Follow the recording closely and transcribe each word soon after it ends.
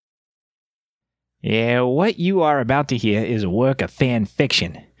Yeah, what you are about to hear is a work of fan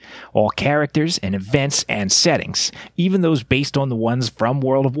fiction. All characters and events and settings, even those based on the ones from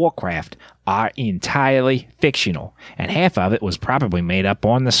World of Warcraft, are entirely fictional, and half of it was probably made up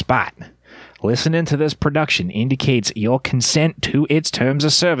on the spot. Listening to this production indicates your consent to its terms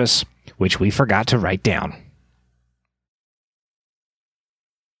of service, which we forgot to write down.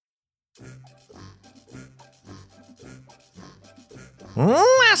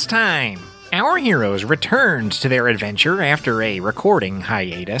 Last time, our heroes returned to their adventure after a recording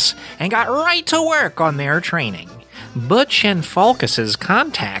hiatus and got right to work on their training. Butch and Falkus's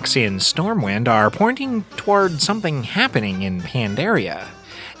contacts in Stormwind are pointing toward something happening in Pandaria,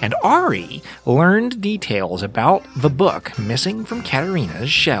 and Ari learned details about the book missing from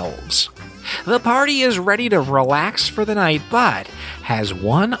Katarina's shelves. The party is ready to relax for the night, but has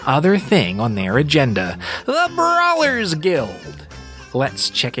one other thing on their agenda: the Brawlers Guild. Let's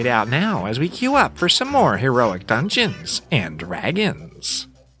check it out now as we queue up for some more heroic Dungeons and Dragons.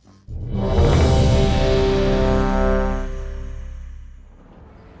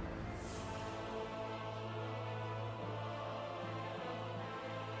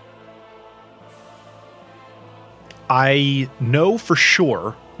 I know for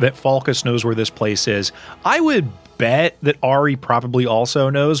sure that Falkus knows where this place is. I would bet that Ari probably also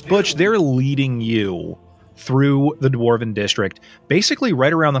knows. Butch, they're leading you through the Dwarven District. Basically,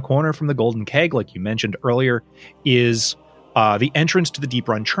 right around the corner from the Golden Keg, like you mentioned earlier, is the entrance to the Deep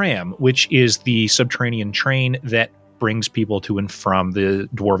Run Tram, which is the subterranean train that brings people to and from the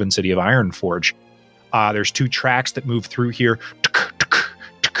Dwarven city of Ironforge. There's two tracks that move through here.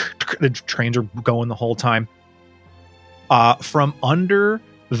 The trains are going the whole time. From under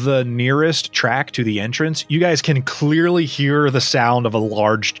the nearest track to the entrance, you guys can clearly hear the sound of a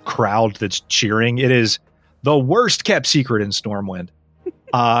large crowd that's cheering. It is the worst kept secret in Stormwind.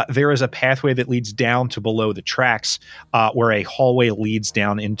 There is a pathway that leads down to below the tracks, where a hallway leads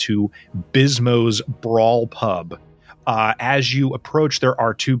down into Bismo's Brawl Pub. As you approach, there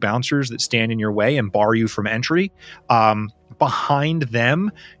are two bouncers that stand in your way and bar you from entry. Behind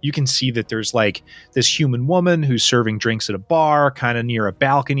them, you can see that there's like this human woman who's serving drinks at a bar, kind of near a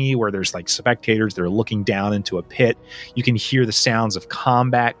balcony where there's like spectators that are looking down into a pit. You can hear the sounds of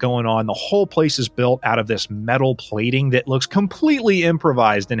combat going on. The whole place is built out of this metal plating that looks completely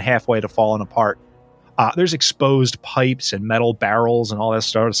improvised and halfway to falling apart. There's exposed pipes and metal barrels and all that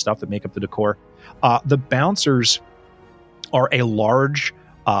sort of stuff that make up the decor. The bouncers are a large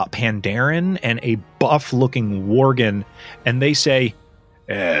Pandaren and a buff-looking Worgen, and they say,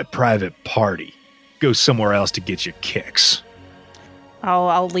 private party. Go somewhere else to get your kicks.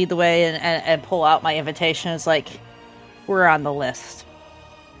 I'll lead the way and pull out my invitation. It's like, we're on the list.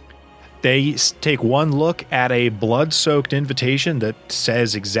 They take one look at a blood-soaked invitation that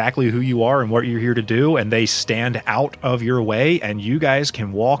says exactly who you are and what you're here to do, and they stand out of your way, and you guys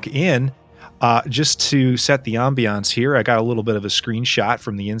can walk in. Just to set the ambiance here, I got a little bit of a screenshot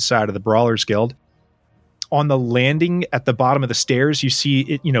from the inside of the Brawlers Guild. On the landing at the bottom of the stairs, you see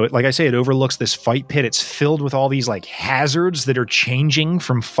it, like I say, it overlooks this fight pit. It's filled with all these like hazards that are changing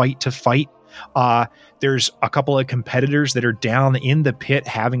from fight to fight. There's a couple of competitors that are down in the pit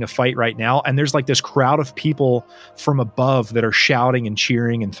having a fight right now. And there's like this crowd of people from above that are shouting and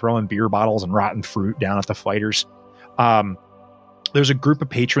cheering and throwing beer bottles and rotten fruit down at the fighters. There's a group of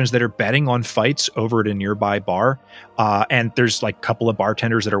patrons that are betting on fights over at a nearby bar. And there's like a couple of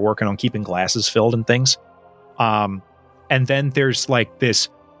bartenders that are working on keeping glasses filled and things. And then there's like this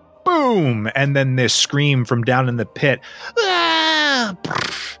boom, and then this scream from down in the pit. Ah!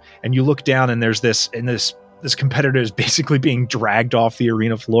 And you look down and there's this competitor is basically being dragged off the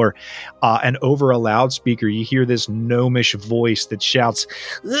arena floor. And over a loudspeaker, you hear this gnomish voice that shouts,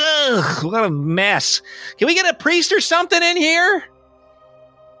 "Ugh, what a mess. Can we get a priest or something in here?"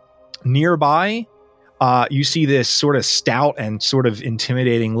 Nearby, you see this sort of stout and sort of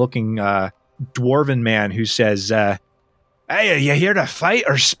intimidating looking dwarven man who says, "Hey, are you here to fight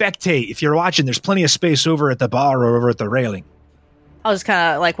or spectate? If you're watching, there's plenty of space over at the bar or over at the railing." I'll just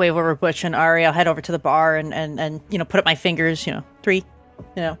kind of like wave over Butch and Ari. I'll head over to the bar and put up my fingers, 3,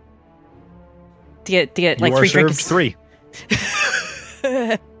 to get like 3 drinks. 3.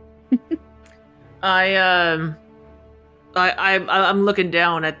 I'm looking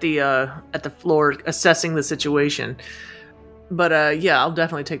down at the floor, assessing the situation. But I'll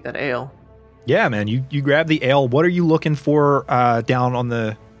definitely take that ale. Yeah, man, you grab the ale. What are you looking for down on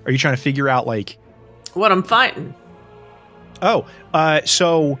the? Are you trying to figure out like what I'm fighting? Oh,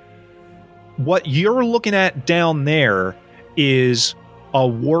 so what you're looking at down there is a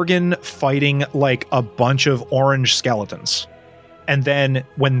Worgen fighting like a bunch of orange skeletons. And then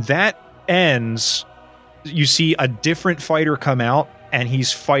when that ends, you see a different fighter come out, and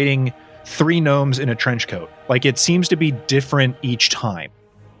he's fighting 3 gnomes in a trench coat. Like, it seems to be different each time.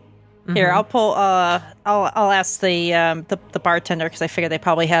 Here, I'll pull. I'll ask the bartender, because I figure they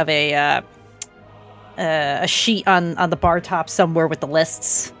probably have a sheet on the bar top somewhere with the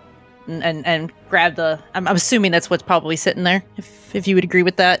lists, and grab the. I'm assuming that's what's probably sitting there. If you would agree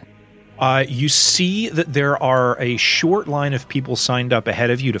with that. You see that there are a short line of people signed up ahead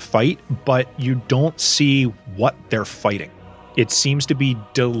of you to fight, but you don't see what they're fighting. It seems to be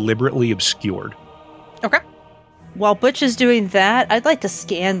deliberately obscured. Okay. While Butch is doing that, I'd like to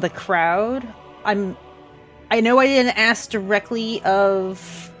scan the crowd. I know I didn't ask directly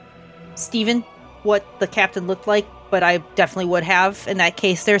of Steven what the captain looked like, but I definitely would have in that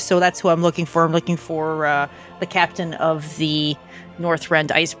case there, so that's who I'm looking for. I'm looking for the captain of the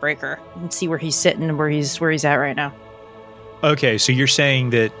Northrend Icebreaker and see where he's sitting and where he's at right now. Okay, so you're saying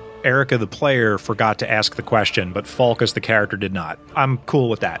that Erica the player forgot to ask the question, but Falcus the character did not. I'm cool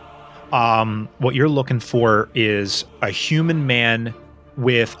with that. What you're looking for is a human man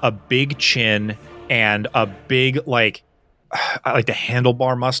with a big chin and a big, like the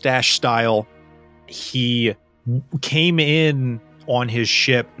handlebar mustache style. He came in on his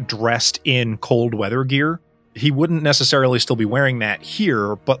ship dressed in cold weather gear. He wouldn't necessarily still be wearing that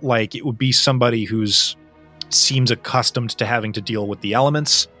here, but like it would be somebody who's seems accustomed to having to deal with the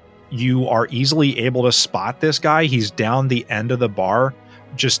elements. You are easily able to spot this guy. He's down the end of the bar,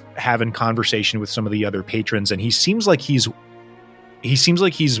 just having conversation with some of the other patrons, and he seems like he's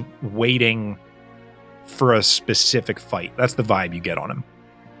waiting for a specific fight. That's the vibe you get on him.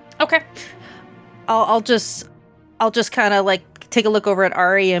 Okay. I'll just kind of like take a look over at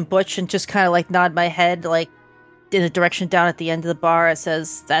Ari and Butch and just kind of like nod my head like in the direction down at the end of the bar. It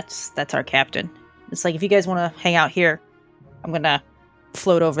says that's our captain. It's like, if you guys want to hang out here, I'm gonna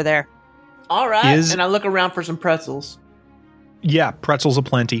float over there. All right. And I look around for some pretzels. Yeah, pretzels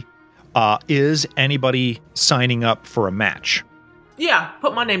aplenty. Is anybody signing up for a match? Yeah,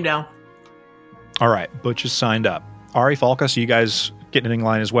 put my name down. All right, Butch is signed up. Ari, Falcus, are you guys getting in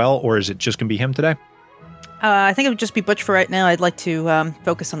line as well, or is it just going to be him today? I think it would just be Butch for right now. I'd like to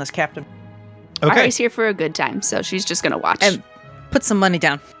focus on this captain. Okay. Ari's here for a good time, so she's just going to watch. And put some money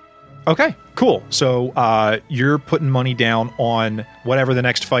down. Okay, cool. So you're putting money down on whatever the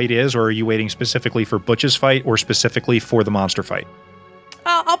next fight is, or are you waiting specifically for Butch's fight or specifically for the monster fight?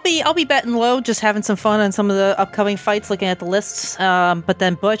 I'll be betting low, just having some fun on some of the upcoming fights, looking at the lists. But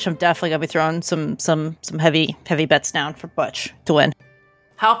then Butch, I'm definitely gonna be throwing some heavy bets down for Butch to win.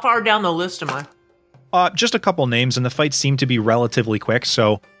 How far down the list am I? Just a couple names, and the fights seem to be relatively quick.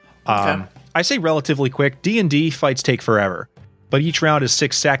 So Okay. I say relatively quick. D&D fights take forever, but each round is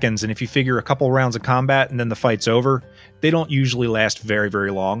 6 seconds, and if you figure a couple rounds of combat and then the fight's over, they don't usually last very,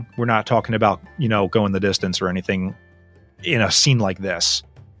 very long. We're not talking about, going the distance or anything in a scene like this.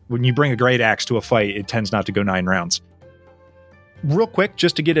 When you bring a great axe to a fight, it tends not to go 9 rounds. Real quick,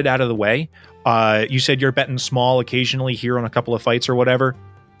 just to get it out of the way, you said you're betting small occasionally here on a couple of fights or whatever.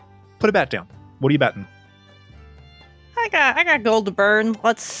 Put a bet down. What are you betting? I got gold to burn.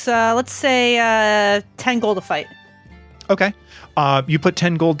 Let's say 10 gold a fight. Okay. You put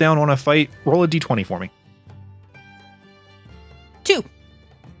 10 gold down on a fight. Roll a d20 for me. 2.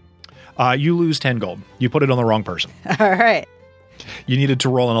 You lose 10 gold. You put it on the wrong person. All right. You needed to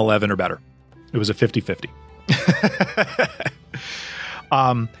roll an 11 or better. It was a 50-50.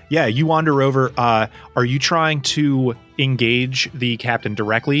 Yeah, you wander over. Are you trying to engage the captain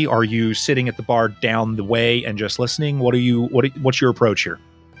directly? Are you sitting at the bar down the way and just listening? What's your approach here?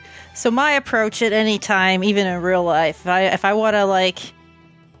 So my approach at any time, even in real life, if I want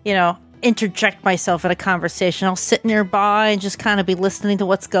to interject myself in a conversation, I'll sit nearby and just kind of be listening to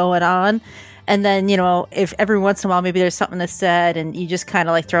what's going on. And then, if every once in a while, maybe there's something that's said and you just kind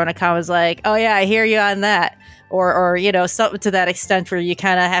of like throw in a comment like, oh yeah, I hear you on that. Or something to that extent where you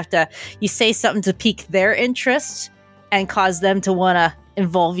kind of have to, you say something to pique their interest and cause them to want to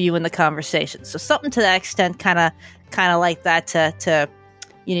involve you in the conversation. So something to that extent, kind of like that to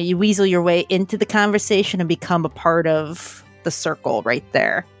you weasel your way into the conversation and become a part of the circle right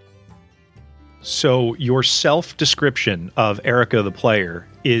there. So your self-description of Erica the player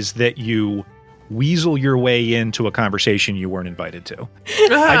is that you weasel your way into a conversation you weren't invited to.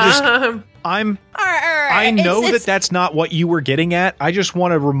 I know that's not what you were getting at. I just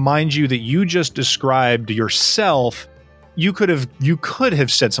want to remind you that you just described yourself you could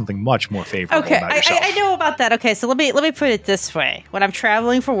have said something much more favorable Okay, about yourself. I know about that. Okay, so let me put it this way. When I'm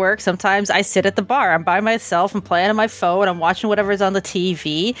traveling for work, sometimes I sit at the bar. I'm by myself. I'm playing on my phone. I'm watching whatever's on the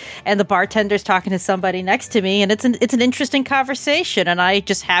TV, and the bartender's talking to somebody next to me, and it's an interesting conversation. And I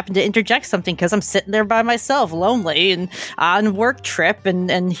just happen to interject something because I'm sitting there by myself, lonely, and on a work trip.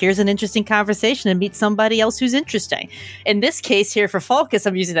 And here's an interesting conversation, and meet somebody else who's interesting. In this case here for Falkus,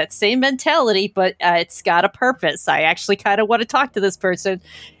 I'm using that same mentality, but it's got a purpose. I actually kind of want to talk to this person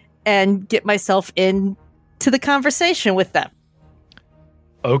and get myself into the conversation with them.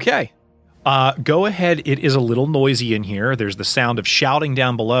 Okay. Go ahead. It is a little noisy in here. There's the sound of shouting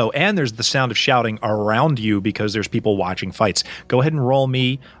down below, and there's the sound of shouting around you because there's people watching fights. Go ahead and roll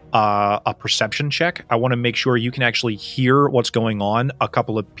me a perception check. I want to make sure you can actually hear what's going on a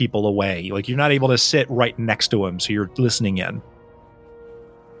couple of people away. Like, you're not able to sit right next to him, so you're listening in.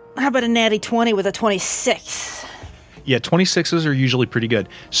 How about a natty 20 with a 26? Yeah, 26s are usually pretty good.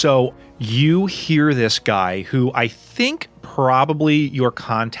 So you hear this guy who I think probably your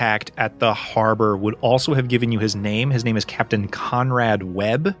contact at the harbor would also have given you his name. His name is Captain Conrad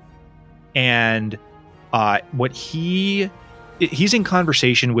Webb. And he's in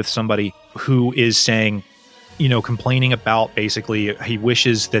conversation with somebody who is saying, complaining about basically he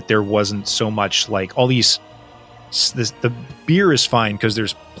wishes that there wasn't so much like all these. The beer is fine because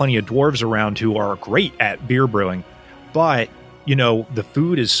there's plenty of dwarves around who are great at beer brewing. But, the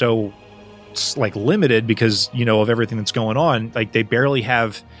food is so like limited because, of everything that's going on. Like they've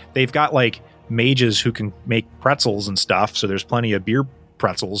got like mages who can make pretzels and stuff. So there's plenty of beer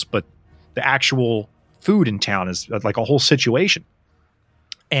pretzels, but the actual food in town is like a whole situation.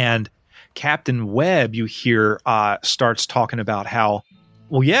 And Captain Webb, you hear, starts talking about how,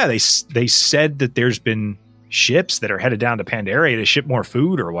 well, yeah, they said that there's been ships that are headed down to Pandaria to ship more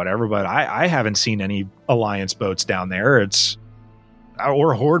food or whatever, but I haven't seen any Alliance boats down there.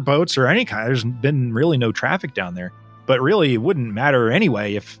 Or Horde boats or any kind. There's been really no traffic down there. But really, it wouldn't matter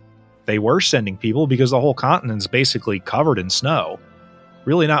anyway if they were sending people because the whole continent's basically covered in snow.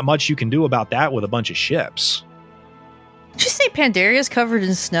 Really not much you can do about that with a bunch of ships. Did you say Pandaria's covered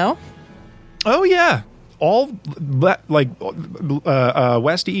in snow? Oh, yeah. All, like,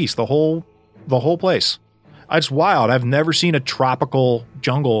 west to east, the whole place. It's wild. I've never seen a tropical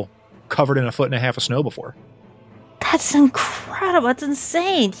jungle covered in 1.5 feet of snow before. That's incredible. That's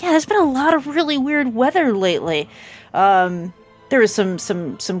insane. Yeah, there's been a lot of really weird weather lately. There was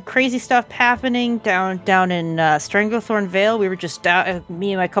some crazy stuff happening down in Stranglethorn Vale. We were just down.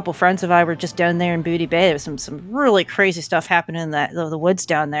 Me and my couple friends of I were just down there in Booty Bay. There was some really crazy stuff happening in the woods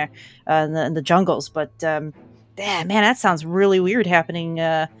down there, in the jungles. But man, that sounds really weird happening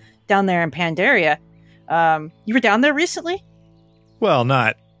down there in Pandaria. You were down there recently? Well,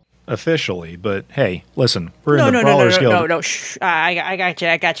 not officially, but hey, listen, we're in the Brawlers Guild. No. Shh. I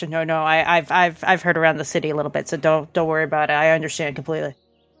got you. No. I've heard around the city a little bit, so don't worry about it. I understand completely.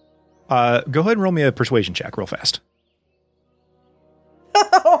 Go ahead and roll me a persuasion check real fast.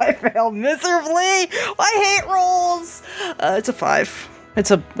 Oh, I failed miserably. I hate rolls. It's a 5.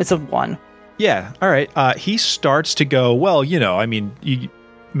 It's a 1. Yeah. All right. He starts to go, well, you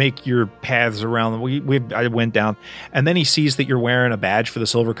make your paths around. I went down, and then he sees that you're wearing a badge for the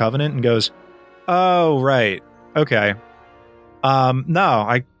Silver Covenant and goes, "Oh, right, okay.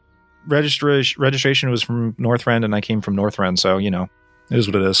 No, registration was from Northrend, and I came from Northrend, so it is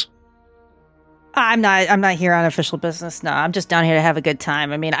what it is." I'm not here on official business. No, I'm just down here to have a good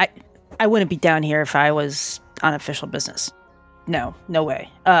time. I mean, I wouldn't be down here if I was on official business. No way.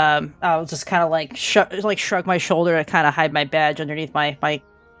 I'll just kind of shrug my shoulder and kind of hide my badge underneath my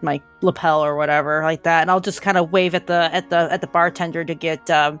lapel or whatever like that, and I'll just kind of wave at the bartender to get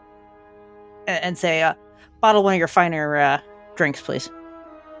and say, bottle one of your finer drinks, please.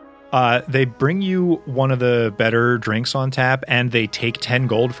 They bring you one of the better drinks on tap, and they take 10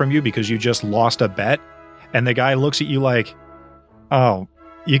 gold from you because you just lost a bet. And the guy looks at you like, "Oh,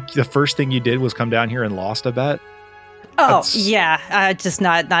 the first thing you did was come down here and lost a bet." Oh, yeah, just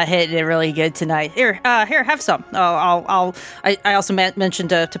not hitting it really good tonight. Here, have some. I also mentioned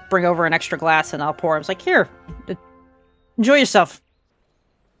to bring over an extra glass, and I'll pour. I was like, here, enjoy yourself.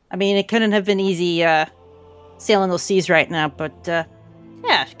 I mean, it couldn't have been easy sailing those seas right now, but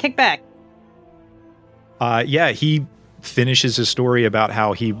yeah, kick back. He finishes his story about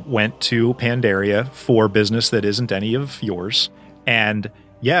how he went to Pandaria for business that isn't any of yours, and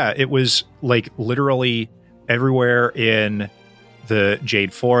yeah, it was like literally everywhere in the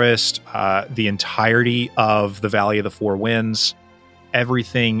Jade Forest, the entirety of the Valley of the Four Winds,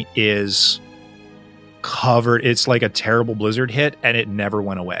 everything is covered. It's like a terrible blizzard hit, and it never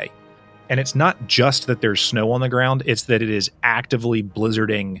went away. And it's not just that there's snow on the ground, it's that it is actively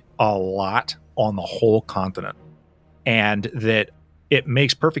blizzarding a lot on the whole continent. And that it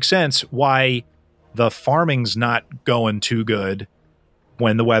makes perfect sense why the farming's not going too good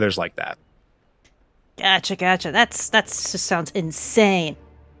when the weather's like that. Gotcha. That's just sounds insane.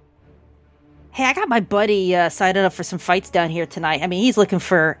 Hey, I got my buddy signed up for some fights down here tonight. I mean, he's looking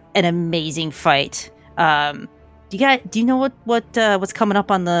for an amazing fight. Do you know what's coming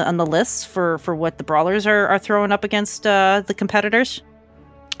up on the list for what the brawlers are throwing up against the competitors?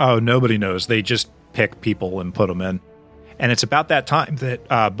 Oh, nobody knows. They just pick people and put them in. And it's about that time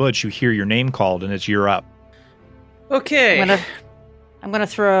that Butch, you hear your name called, and it's you're up. Okay. I'm gonna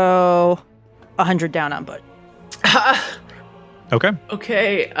throw 100 down on Butch. Okay.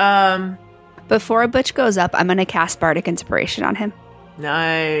 Okay. Before Butch goes up, I'm going to cast Bardic Inspiration on him.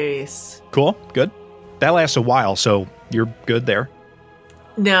 Nice. Cool. Good. That lasts a while, so you're good there.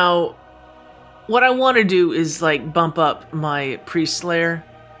 Now, what I want to do is like bump up my Priest Slayer,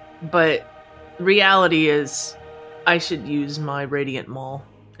 but reality is I should use my Radiant Maul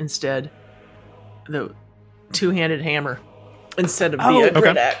instead. The two-handed hammer instead of the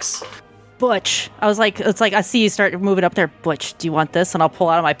Grid Axe. Butch, it's like I see you start moving up there. Butch, do you want this? And I'll pull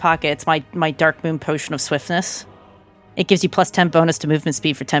out of my pocket. It's my Dark Moon Potion of Swiftness. It gives you plus 10 bonus to movement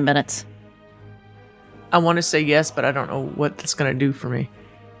speed for 10 minutes. I want to say yes, but I don't know what that's going to do for me.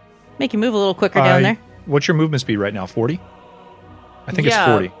 Make you move a little quicker down there. What's your movement speed right now? 40? I think it's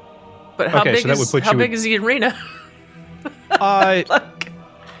 40. But how Okay, big so that would put you big is the arena?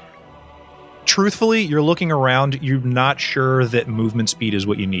 Truthfully, you're looking around. You're not sure that movement speed is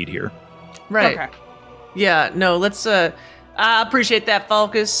what you need here. Right. Okay. Yeah, no, let's I appreciate that,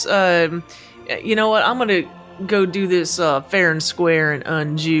 Falcus. You know what? I'm going to go do this fair and square and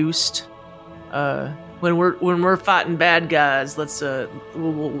unjuiced. When we're fighting bad guys, let's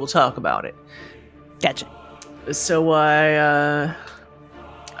we'll talk about it. Gotcha. So I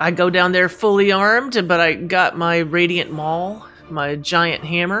go down there fully armed, but I got my Radiant Maul, my giant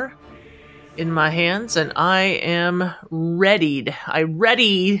hammer in my hands, and I am readied. I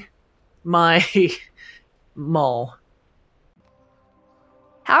readied my maul.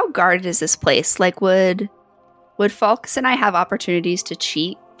 How guarded is this place? Like, would Falcus and I have opportunities to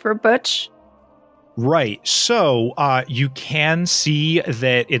cheat for Butch? Right. So you can see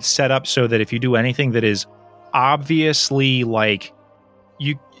that it's set up so that if you do anything that is obviously like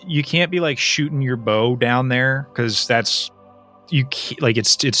you can't be like shooting your bow down there because that's like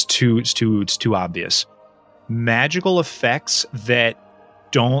it's too obvious. Magical effects that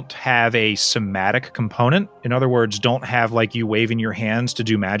don't have a somatic component, in other words, don't have like you waving your hands to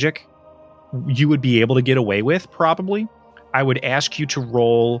do magic, you would be able to get away with probably. I would ask you to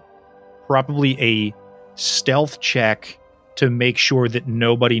roll probably a stealth check to make sure that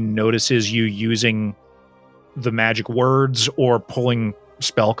nobody notices you using the magic words or pulling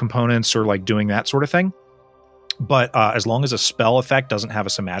spell components or like doing that sort of thing. But as long as a spell effect doesn't have a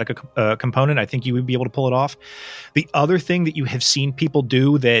somatic component, I think you would be able to pull it off. The other thing that you have seen people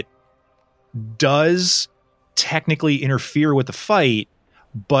do that does technically interfere with the fight,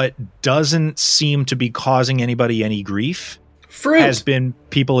 but doesn't seem to be causing anybody any grief, has been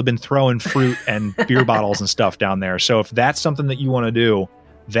people have been throwing fruit and beer bottles and stuff down there. So if that's something that you want to do,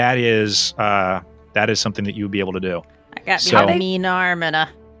 that is something that you would be able to do. I got me a mean arm and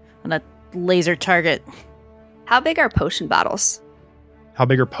a laser target. How big are potion bottles? How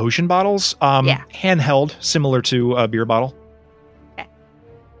big are potion bottles? Yeah. Handheld, similar to a beer bottle. Okay.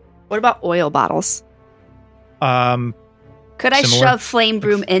 What about oil bottles? Could I Similar. shove Flame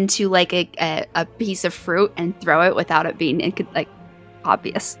Broom into like a piece of fruit and throw it without it being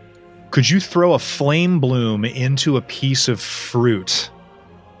obvious? Could you throw a flame bloom into a piece of fruit?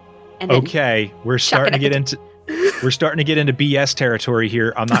 And then Okay, we're starting to get into BS territory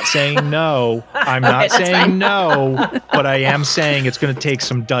here. I'm not saying no. I'm Okay, not that's saying fine. no, but I am saying it's going to take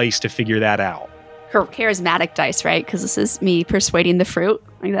some dice to figure that out. charismatic dice, right? Because this is me persuading the fruit.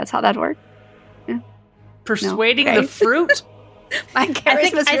 Like that's how that works. Persuading okay. the fruit? My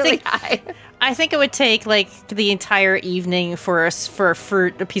charisma's I really think- high. I think it would take like the entire evening for a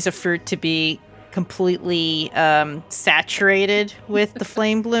piece of fruit to be completely saturated with the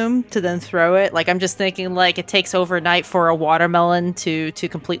flame bloom to then throw it. Like I'm just thinking like it takes overnight for a watermelon to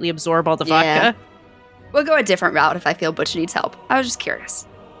completely absorb all the Yeah. vodka. We'll go a different route if I feel Butch needs help. I was just curious.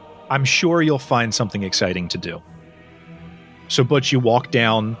 I'm sure you'll find something exciting to do. So, Butch, you walk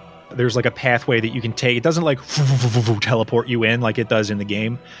down. There's like a pathway that you can take. It doesn't like teleport you in like it does in the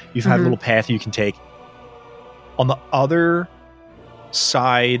game. You've had a little path you can take. On the other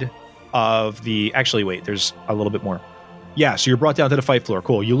side of the... Actually, wait, there's a little bit more. Yeah, so you're brought down to the fight floor.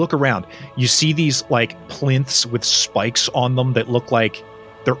 Cool. You look around. You see these like plinths with spikes on them that look like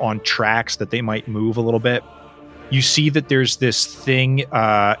they're on tracks that they might move a little bit. You see that there's this thing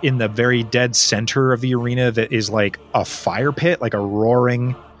in the very dead center of the arena that is like a fire pit, like a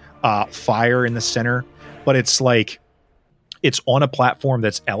roaring fire in the center. But it's like, it's on a platform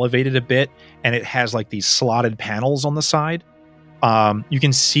that's elevated a bit, and it has like these slotted panels on the side. You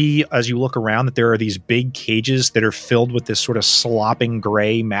can see as you look around that there are these big cages that are filled with this sort of slopping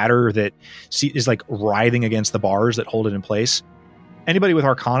gray matter that is like writhing against the bars that hold it in place. Anybody with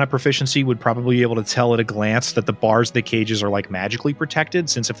Arcana proficiency would probably be able to tell at a glance that the bars of the cages are like magically protected,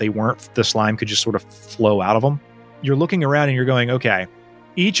 since if they weren't, the slime could just sort of flow out of them. You're looking around and you're going, okay,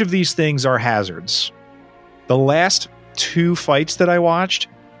 each of these things are hazards. The last 2 fights that I watched,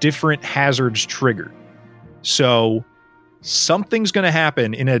 different hazards triggered. So something's going to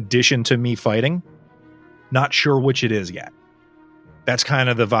happen in addition to me fighting. Not sure which it is yet. That's kind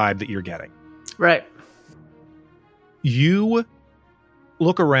of the vibe that you're getting. Right. You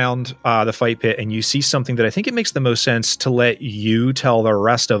look around the fight pit and you see something that I think it makes the most sense to let you tell the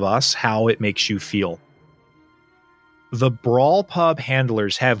rest of us how it makes you feel. The Brawl Pub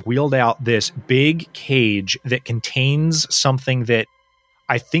handlers have wheeled out this big cage that contains something that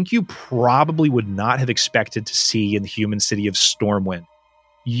I think you probably would not have expected to see in the human city of Stormwind.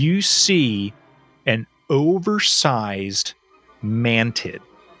 You see an oversized mantid.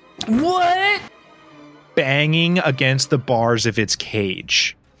 What? Banging against the bars of its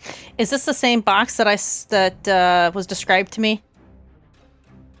cage. Is this the same box that was described to me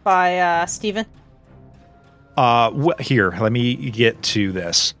by Steven? Here, let me get to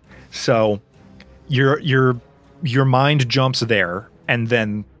this. So, your mind jumps there, and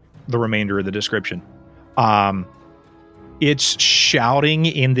then the remainder of the description. It's shouting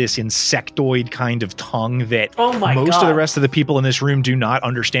in this insectoid kind of tongue that most of the rest of the people in this room do not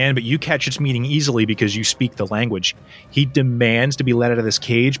understand, but you catch its meaning easily because you speak the language. He demands to be let out of this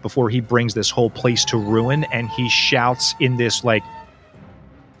cage before he brings this whole place to ruin, and he shouts in this, like...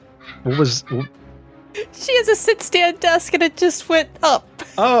 She has a sit-stand desk, and it just went up.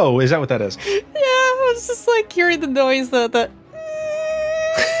 Oh, is that what that is? Yeah, I was just, like, hearing the noise, the...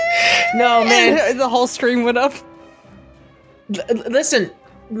 No, man. And the whole stream went up. Listen,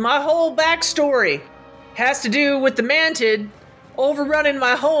 my whole backstory has to do with the mantid overrunning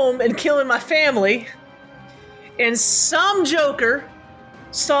my home and killing my family. And some joker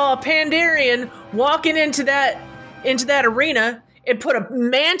saw a Pandarian walking into that arena and put a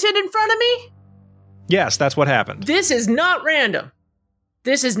mantid in front of me? Yes, that's what happened. This is not random.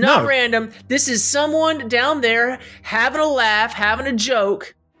 This is not random. This is someone down there having a laugh, having a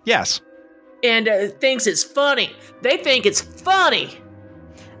joke. Yes. And thinks it's funny. They think it's funny.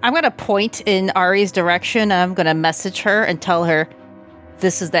 I'm going to point in Ari's direction. I'm going to message her and tell her,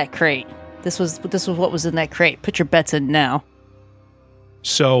 this is that crate. This was what was in that crate. Put your bets in now.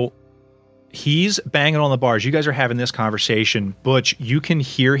 So he's banging on the bars. You guys are having this conversation. Butch, you can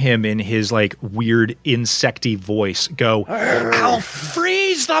hear him in his like weird insecty voice go, "I'll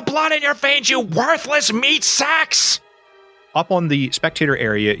freeze the blood in your veins, you worthless meat sacks." Up on the spectator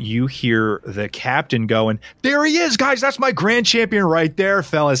area, you hear the captain going, "There he is, guys. That's my grand champion right there,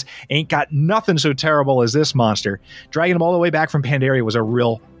 fellas. Ain't got nothing so terrible as this monster." Dragging him all the way back from Pandaria was a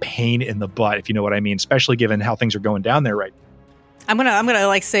real pain in the butt, if you know what I mean, especially given how things are going down there right now. I'm gonna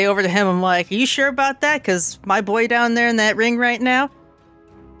like say over to him, I'm like, "Are you sure about that? Because my boy down there in that ring right now,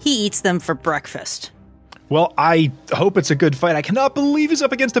 he eats them for breakfast." Well, I hope it's a good fight. I cannot believe he's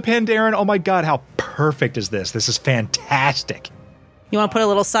up against a Pandaren. Oh my god, how perfect is this? This is fantastic. You want to put a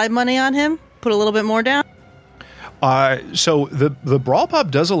little side money on him? Put a little bit more down? So the Brawl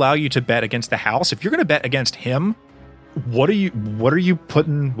Pub does allow you to bet against the house. If you're going to bet against him, what are you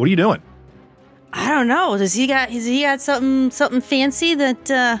doing? I don't know. Has he got something fancy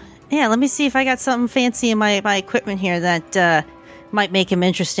that yeah, let me see if I got something fancy in my equipment here that might make him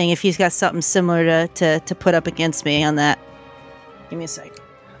interesting if he's got something similar to put up against me on that. Give me a sec.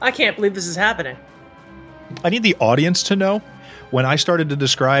 I can't believe this is happening. I need the audience to know, when I started to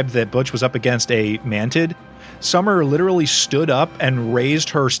describe that Butch was up against a mantid, Summer literally stood up and raised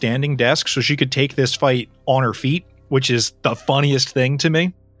her standing desk so she could take this fight on her feet, which is the funniest thing to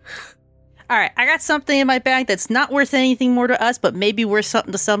me. All right, I got something in my bag that's not worth anything more to us, but maybe worth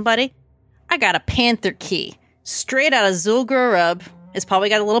something to somebody. I got a panther key. Straight out of Zul'Gurub. It's probably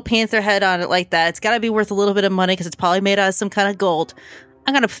got a little panther head on it like that. It's got to be worth a little bit of money because it's probably made out of some kind of gold.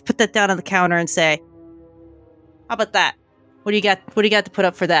 I'm going to put that down on the counter and say, how about that? What do you got? What do you got to put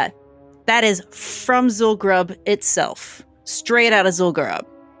up for that? That is from Zul'Gurub itself. Straight out of Zul'Gurub.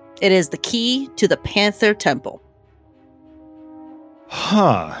 It is the key to the Panther Temple.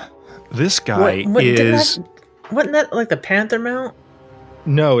 Huh. This guy Wasn't that like the Panther mount?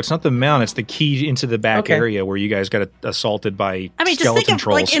 No, it's not the mount. It's the key into the back Okay. area where you guys got assaulted by I mean, just skeleton think of,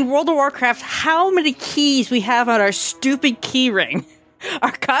 trolls. like, in World of Warcraft, how many keys we have on our stupid key ring.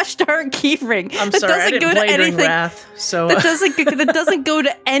 Our gosh darn key ring. I'm that sorry, I doesn't didn't go play to during anything. Wrath, so That doesn't go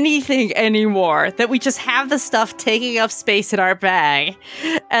to anything anymore. That we just have the stuff taking up space in our bag.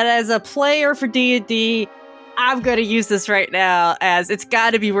 And as a player for D&D, I'm going to use this right now as it's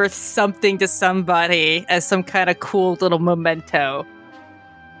got to be worth something to somebody as some kind of cool little memento.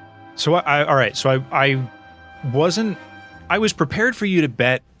 So all right. So I was prepared for you to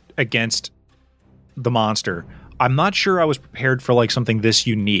bet against the monster. I'm not sure I was prepared for like something this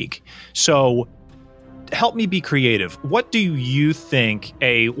unique. So help me be creative. What do you think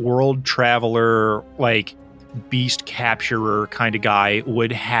a world traveler, like beast capturer kind of guy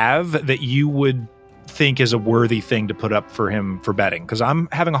would have that you would think is a worthy thing to put up for him for betting? Because I'm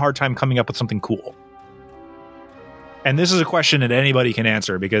having a hard time coming up with something cool. And this is a question that anybody can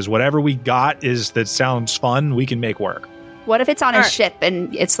answer, because whatever we got is that sounds fun, we can make work. What if it's on All his right. ship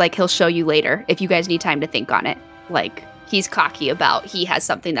and it's like he'll show you later if you guys need time to think on it? Like he's cocky about he has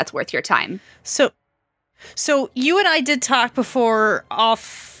something that's worth your time. So you and I did talk before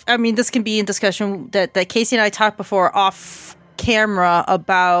off. I mean, this can be in discussion that Casey and I talked before off camera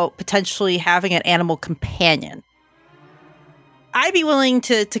about potentially having an animal companion. I'd be willing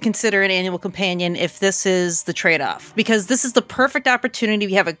to consider an animal companion if this is the trade-off, because this is the perfect opportunity.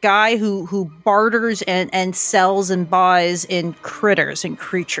 We have a guy who barters and sells and buys in critters and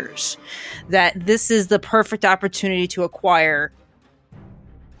creatures. That this is the perfect opportunity to acquire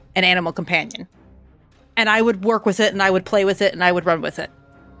an animal companion. And I would work with it, and I would play with it, and I would run with it.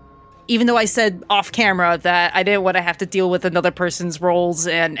 Even though I said off camera that I didn't want to have to deal with another person's roles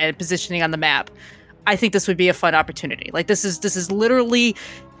and positioning on the map, I think this would be a fun opportunity. Like this is literally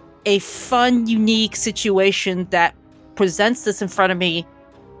a fun, unique situation that presents this in front of me,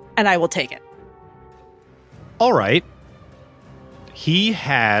 and I will take it. All right. He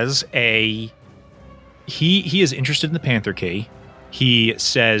has he is interested in the Panther Key. He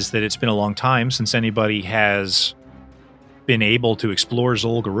says that it's been a long time since anybody has been able to explore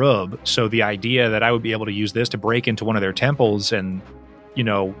Zul'Gurub. So the idea that I would be able to use this to break into one of their temples and,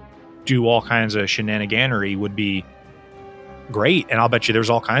 do all kinds of shenaniganery would be great. And I'll bet you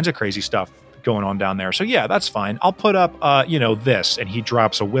there's all kinds of crazy stuff going on down there. So yeah, that's fine. I'll put up, this, and he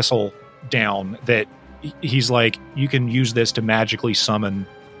drops a whistle down that he's like, you can use this to magically summon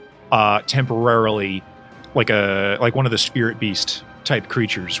temporarily like one of the spirit beast type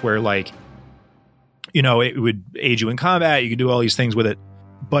creatures where it would aid you in combat. You could do all these things with it,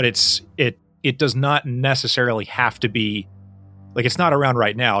 but it does not necessarily have to be like, it's not around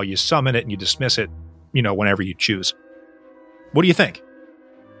right now. You summon it and you dismiss it, whenever you choose. What do you think?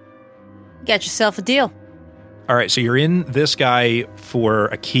 Get yourself a deal. All right. So you're in this guy for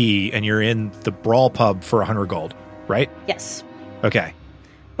a key and you're in the Brawl Pub for 100 gold, right? Yes. Okay.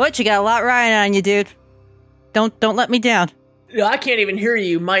 But you got a lot riding on you, dude. Don't let me down. I can't even hear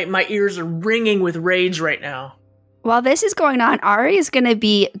you. My ears are ringing with rage right now. While this is going on, Ari is going to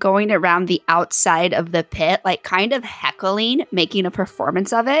be going around the outside of the pit, like kind of heckling, making a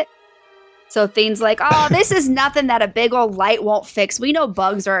performance of it. So things like, oh, this is nothing that a big old light won't fix. We know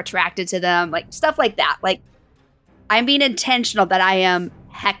bugs are attracted to them, like stuff like that. Like, I'm being intentional that I am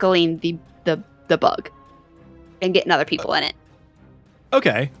heckling the bug and getting other people in it.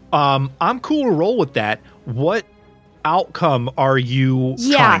 Okay. I'm cool to roll with that. What outcome are you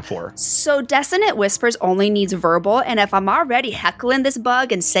trying for? So Dissonant Whispers only needs verbal, and if I'm already heckling this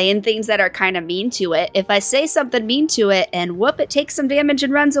bug and saying things that are kind of mean to it, if I say something mean to it and whoop, it takes some damage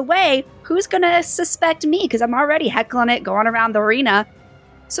and runs away, who's gonna suspect me? Because I'm already heckling it, going around the arena.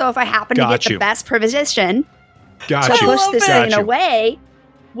 So if I happen to get the best position to push this thing away,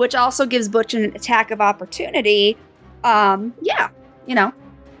 which also gives Butch an attack of opportunity, All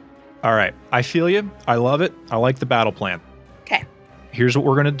right. I feel you. I love it. I like the battle plan. Okay. Here's what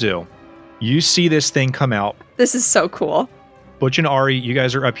we're going to do. You see this thing come out. This is so cool. Butch and Ari, you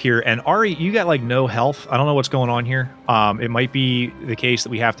guys are up here. And Ari, you got no health. I don't know what's going on here. It might be the case that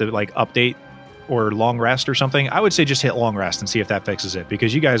we have to update or long rest or something. I would say just hit long rest and see if that fixes it,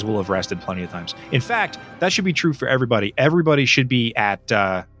 because you guys will have rested plenty of times. In fact, that should be true for everybody. Everybody should be at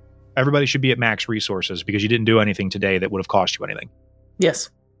max resources, because you didn't do anything today that would have cost you anything. Yes.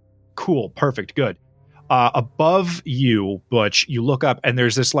 Cool. Perfect. Good. Above you, Butch, you look up and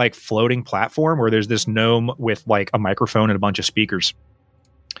there's this floating platform where there's this gnome with a microphone and a bunch of speakers.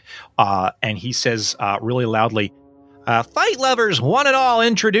 And he says really loudly, Fight lovers, one and all,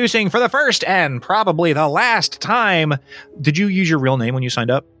 introducing for the first and probably the last time. Did you use your real name when you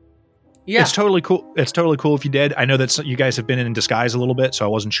signed up? Yeah. It's totally cool. It's totally cool if you did. I know that you guys have been in disguise a little bit, so I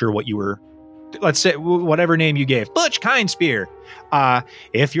wasn't sure what you were. Let's say whatever name you gave. Butch Kindspear.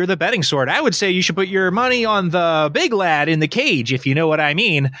 If you're the betting sort, I would say you should put your money on the big lad in the cage, if you know what I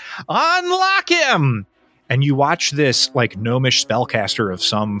mean. Unlock him! And you watch this like gnomish spellcaster of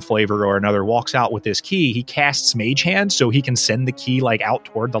some flavor or another walks out with this key. He casts Mage Hand so he can send the key like out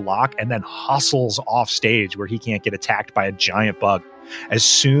toward the lock and then hustles off stage where he can't get attacked by a giant bug. As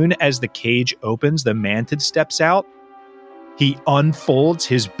soon as the cage opens, the mantid steps out. He unfolds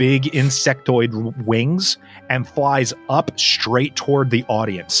his big insectoid wings and flies up straight toward the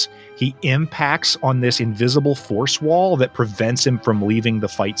audience. He impacts on this invisible force wall that prevents him from leaving the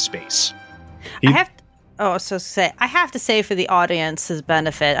fight space. I have to say for the audience's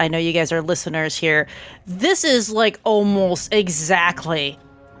benefit, I know you guys are listeners here, this is like almost exactly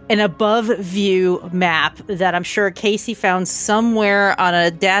an above view map that I'm sure Casey found somewhere on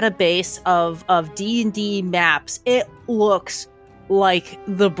a database of D&D maps. It looks like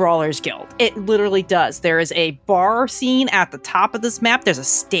the Brawlers Guild. It literally does. There is a bar scene at the top of this map. There's a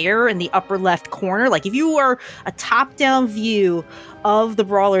stair in the upper left corner. Like if you are a top-down view of the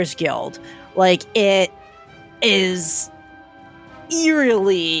Brawlers Guild, like it is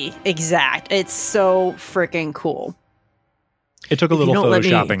eerily exact. It's so freaking cool. It took a little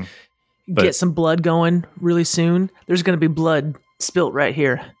photoshopping. Get some blood going really soon. There's going to be blood spilt right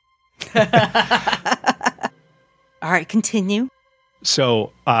here. All right, continue.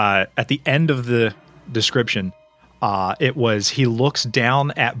 So at the end of the description, it was he looks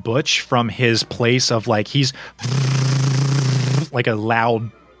down at Butch from his place of like he's like a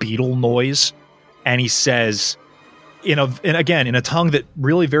loud beetle noise. And he says, in a tongue that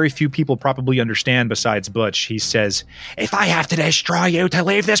really very few people probably understand besides Butch, he says, "If I have to destroy you to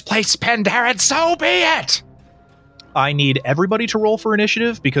leave this place, Pendarad, so be it!" I need everybody to roll for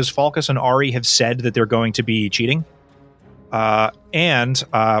initiative because Falcus and Ari have said that they're going to be cheating. And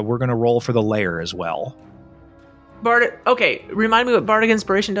we're going to roll for the lair as well. Okay, remind me what Bardic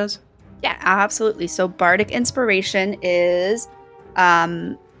Inspiration does? Yeah, absolutely. So Bardic Inspiration is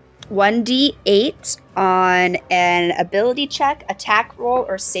 1d8 on an ability check, attack roll,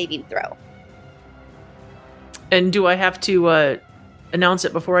 or saving throw. And do I have to announce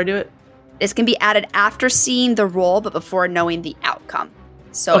it before I do it? This can be added after seeing the roll, but before knowing the outcome.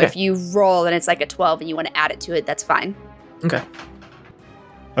 So if you roll and it's like a 12 and you want to add it to it, that's fine.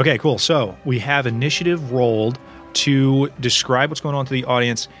 Okay, cool. So we have initiative rolled to describe what's going on to the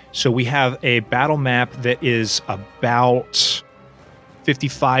audience. So we have a battle map that is about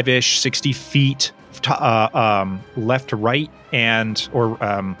 55-ish, 60 feet left to right, and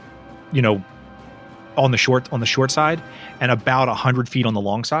on the short side, and about 100 feet on the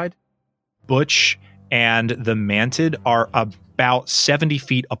long side. Butch and the Mantid are about 70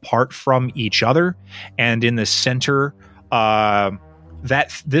 feet apart from each other, and in the center,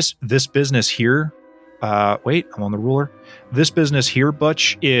 this business here. Wait, I'm on the ruler. This business here,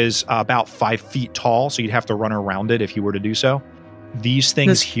 Butch, is about 5 feet tall, so you'd have to run around it if you were to do so. These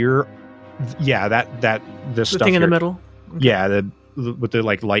things here, this stuff thing in here, the middle. Okay. Yeah, with the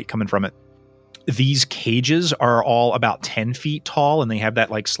like light coming from it. These cages are all about 10 feet tall, and they have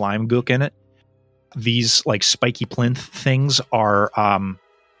that like slime gook in it. These like spiky plinth things are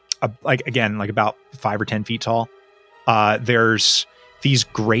about 5 or 10 feet tall. There's these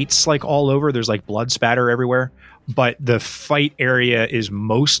grates like all over. There's like blood spatter everywhere, but the fight area is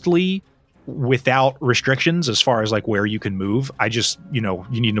mostly without restrictions as far as like where you can move. You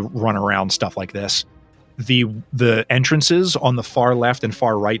need to run around stuff like this. The entrances on the far left and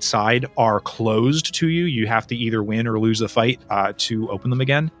far right side are closed to you. You have to either win or lose the fight to open them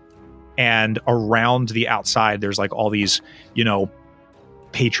again. And around the outside, there's like all these,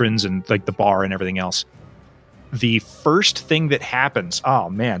 patrons and like the bar and everything else. The first thing that happens,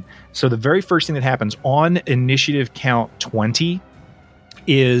 so the very first thing that happens on initiative count 20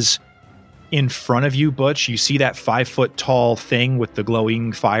 is in front of you, Butch. You see that 5 foot tall thing with the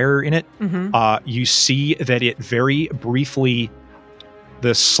glowing fire in it. Mm-hmm. You see that it very briefly,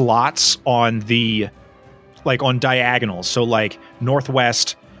 the slots on on diagonals. So like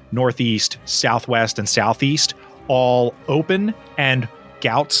northwest, northeast, southwest, and southeast all open, and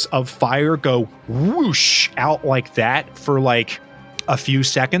gouts of fire go whoosh out like that for like a few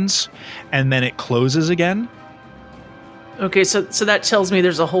seconds, and then it closes again. Okay, so that tells me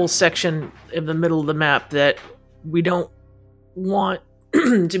there's a whole section in the middle of the map that we don't want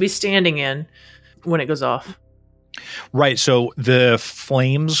to be standing in when it goes off. Right, so the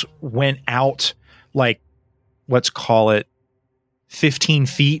flames went out like let's call it 15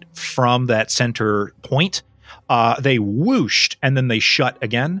 feet from that center point. They whooshed and then they shut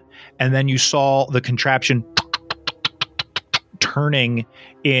again. And then you saw the contraption turning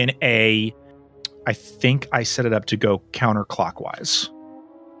in I think I set it up to go counterclockwise.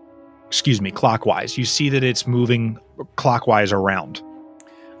 Excuse me, clockwise. You see that it's moving clockwise around.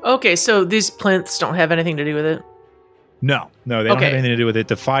 Okay, so these plinths don't have anything to do with it? No, they don't have anything to do with it.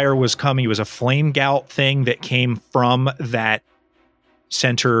 The fire was coming. It was a flame gout thing that came from that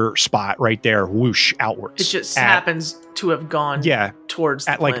center spot right there, whoosh, outwards. It just happens to have gone towards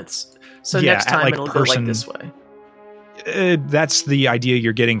the plinths. So next time it'll go like this way. That's the idea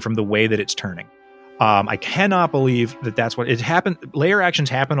you're getting from the way that it's turning. I cannot believe that's what it happened. Layer actions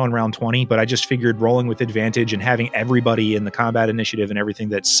happen on round 20, but I just figured rolling with advantage and having everybody in the combat initiative and everything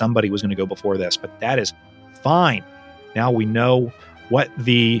that somebody was going to go before this. But that is fine. Now we know what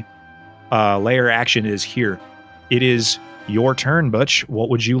the layer action is here. It is your turn, Butch. What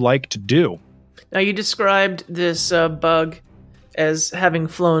would you like to do? Now, you described this bug as having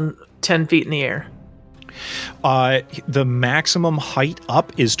flown 10 feet in the air. The maximum height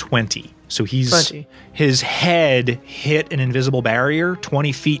up is 20. So his head hit an invisible barrier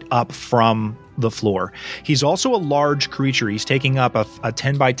 20 feet up from the floor. He's also a large creature. He's taking up a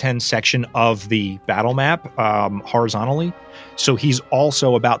 10 by 10 section of the battle map horizontally. So he's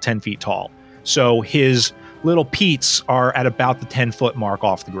also about 10 feet tall. So his little peats are at about the 10-foot mark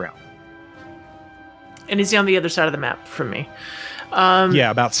off the ground. And is he on the other side of the map from me?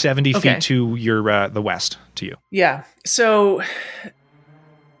 About 70 feet to your the west to you. Yeah. So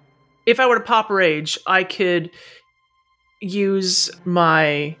if I were to pop rage, I could use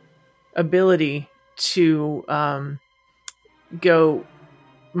my ability to go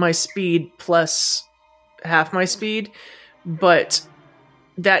my speed plus half my speed, but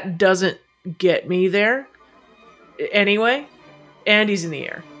that doesn't get me there anyway, and he's in the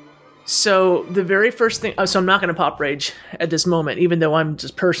air. So the very first thing, so I'm not going to pop rage at this moment, even though I'm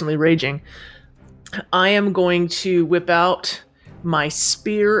just personally raging. I am going to whip out my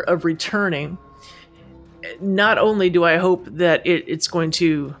Spear of Returning. Not only do I hope that it's going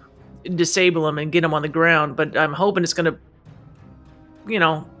to disable him and get him on the ground, but I'm hoping it's going to,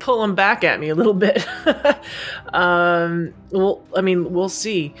 pull him back at me a little bit. We'll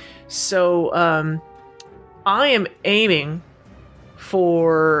see. So I am aiming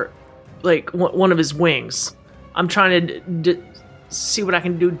for one of his wings. I'm trying to see what I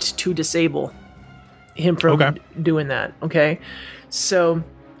can do to disable him from doing that. Okay. So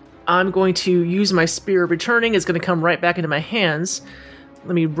I'm going to use my Spear of Returning. It's going to come right back into my hands.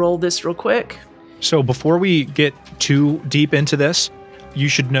 Let me roll this real quick. So before we get too deep into this, you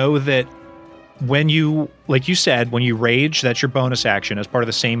should know that when you, like you said, when you rage, that's your bonus action. As part of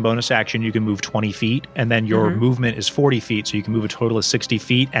the same bonus action, you can move 20 feet, and then your movement is 40 feet, so you can move a total of 60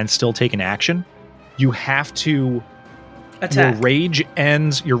 feet and still take an action. You have to attack. Your rage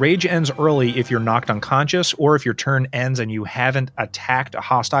ends early if you're knocked unconscious, or if your turn ends and you haven't attacked a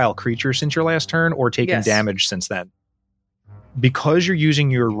hostile creature since your last turn or taken damage since then. Because you're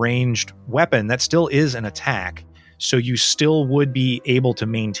using your ranged weapon, that still is an attack. So you still would be able to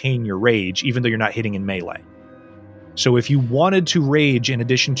maintain your rage, even though you're not hitting in melee. So if you wanted to rage in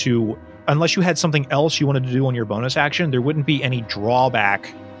addition to, unless you had something else you wanted to do on your bonus action, there wouldn't be any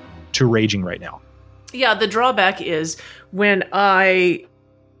drawback to raging right now. Yeah, the drawback is when I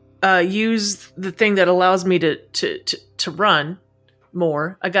use the thing that allows me to run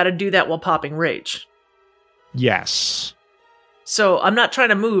more, I got to do that while popping rage. Yes. So I'm not trying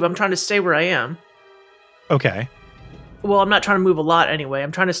to move. I'm trying to stay where I am. Okay. Well, I'm not trying to move a lot anyway.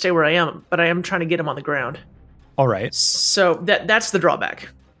 I'm trying to stay where I am, but I am trying to get him on the ground. All right. So that's the drawback.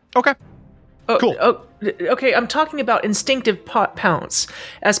 Okay. Cool. Okay, I'm talking about Instinctive Pounce.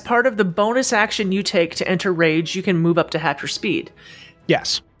 As part of the bonus action you take to enter rage, you can move up to half your speed.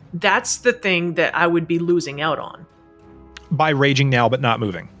 Yes. That's the thing that I would be losing out on. By raging now, but not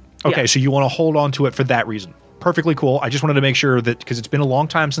moving. Okay, so you want to hold on to it for that reason. Perfectly cool. I just wanted to make sure that, because it's been a long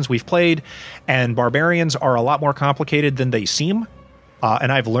time since we've played, and barbarians are a lot more complicated than they seem.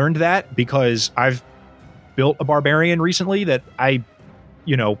 And I've learned that because I've built a barbarian recently that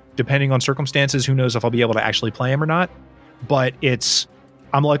depending on circumstances, who knows if I'll be able to actually play him or not. But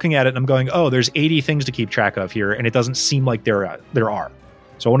I'm looking at it and I'm going, oh, there's 80 things to keep track of here, and it doesn't seem like there are.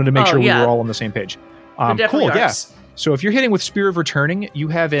 So I wanted to make sure we were all on the same page. Cool, yeah. So if you're hitting with Spear of Returning, you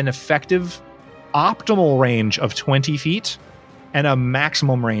have an effective optimal range of 20 feet and a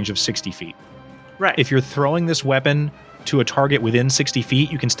maximum range of 60 feet. Right. If you're throwing this weapon to a target within 60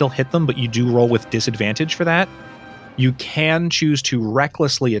 feet, you can still hit them, but you do roll with disadvantage for that. You can choose to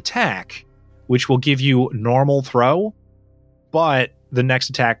recklessly attack, which will give you normal throw, but the next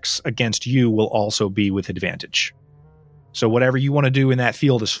attacks against you will also be with advantage. So whatever you want to do in that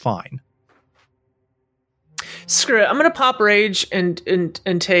field is fine. Screw it. I'm gonna pop rage and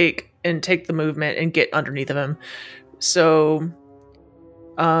take the movement and get underneath of him. So,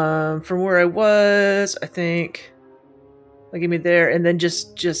 from where I was, I think, give me there, and then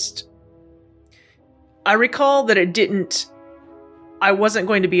just. I recall that I wasn't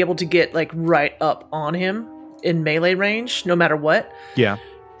going to be able to get right up on him in melee range, no matter what. Yeah.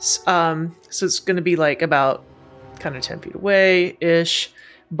 So it's going to be about kind of 10 feet away ish,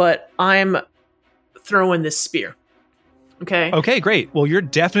 but I'm throwing this spear. Okay. Okay, great. Well, you're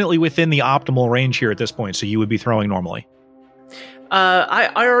definitely within the optimal range here at this point, so you would be throwing normally. I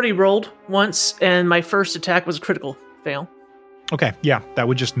already rolled once, and my first attack was a critical fail. Okay, yeah, that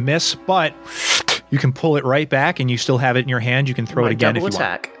would just miss, but you can pull it right back, and you still have it in your hand. You can throw it again if you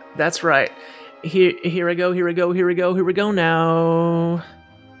attack. Want. That's right. Here I go. Here we go now.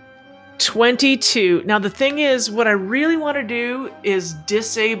 22. Now, the thing is, what I really want to do is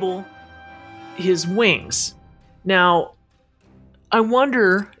disable his wings. Now, I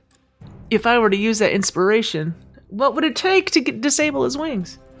wonder if I were to use that inspiration, what would it take to disable his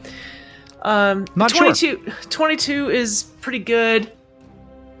wings? Not 22, sure. 22 is pretty good.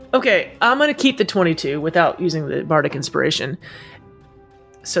 Okay, I'm going to keep the 22 without using the Bardic Inspiration.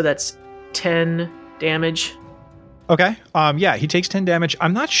 So that's 10 damage. Okay. Yeah, he takes 10 damage.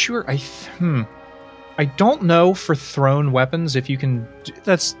 I'm not sure. I don't know for thrown weapons if you can.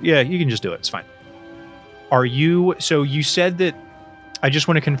 You can just do it. It's fine. So you said that. I just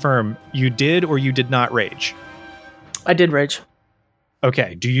want to confirm you did or you did not rage. I did rage.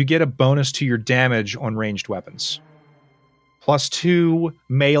 Okay. Do you get a bonus to your damage on ranged weapons? +2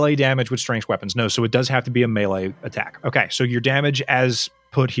 melee damage with strength weapons. No, so it does have to be a melee attack. Okay, so your damage as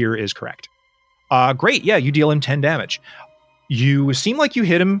put here is correct. Great, yeah, you deal him 10 damage. You seem like you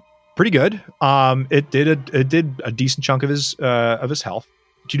hit him pretty good. It did a decent chunk of his health.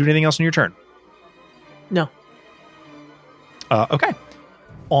 Did you do anything else on your turn? No. Okay.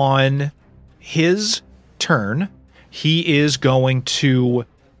 On his turn, he is going to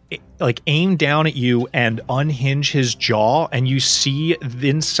aim down at you and unhinge his jaw, and you see the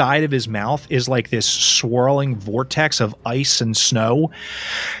inside of his mouth is this swirling vortex of ice and snow,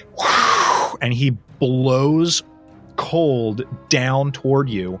 and he blows cold down toward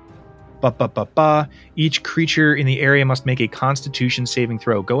you. Each creature in the area must make a Constitution saving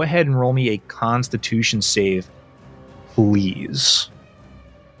throw. Go ahead and roll me a Constitution save, please.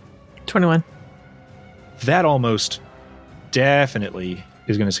 21. That almost definitely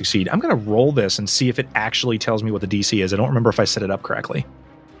is going to succeed. I'm going to roll this and see if it actually tells me what the DC is. I don't remember if I set it up correctly.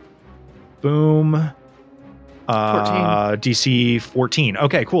 Boom. 14. DC 14.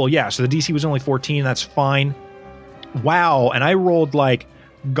 Okay, cool. Yeah, so the DC was only 14. That's fine. Wow, and I rolled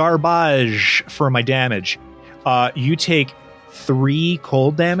garbage for my damage. You take 3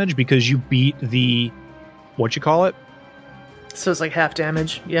 cold damage because you beat the... what you call it? So it's half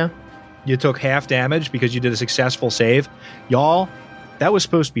damage, yeah. You took half damage because you did a successful save. Y'all, that was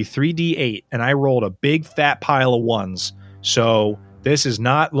supposed to be 3d8, and I rolled a big fat pile of 1s. So this is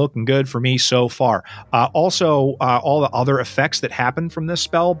not looking good for me so far. Also, all the other effects that happen from this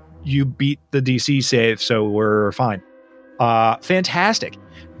spell, you beat the DC save, so we're fine. Fantastic.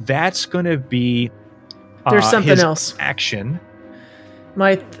 That's going to be there's something his else. Action.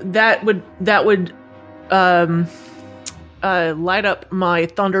 That would light up my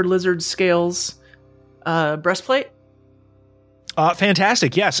Thunder Lizard Scales breastplate.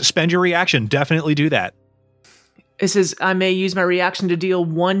 Fantastic. Yes, spend your reaction. Definitely do that. It says, I may use my reaction to deal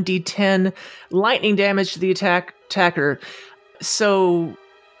 1d10 lightning damage to the attacker. So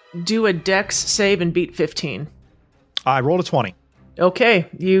do a dex save and beat 15. I rolled a 20. Okay.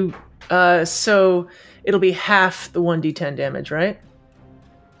 So it'll be half the 1d10 damage, right?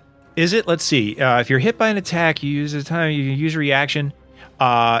 Is it? Let's see. If you're hit by an attack, you use a reaction.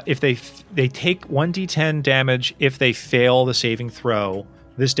 If they take 1d10 damage, if they fail the saving throw,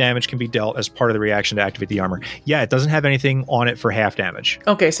 this damage can be dealt as part of the reaction to activate the armor. Yeah, it doesn't have anything on it for half damage.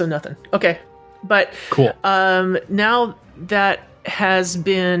 Okay, so nothing. Okay, but cool. Now that has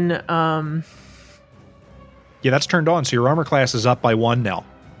been yeah, that's turned on. So your armor class is up by 1 now.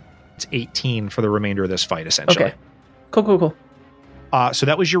 It's 18 for the remainder of this fight, essentially. Okay, cool. So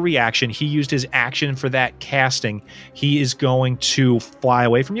that was your reaction. He used his action for that casting. He is going to fly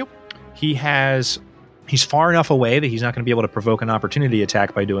away from you. He's far enough away that he's not going to be able to provoke an opportunity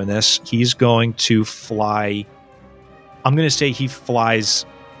attack by doing this. He's going to fly. I'm going to say he flies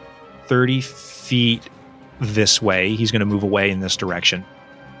 30 feet this way. He's going to move away in this direction.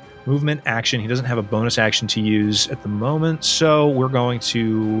 movement, action. He doesn't have a bonus action to use at the moment, so we're going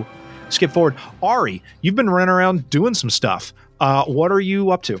to skip forward. Ari, you've been running around doing some stuff. What are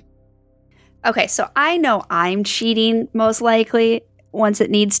you up to? Okay, so I know I'm cheating most likely once it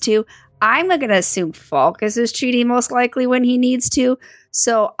needs to. I'm going to assume Falcus is cheating most likely when he needs to.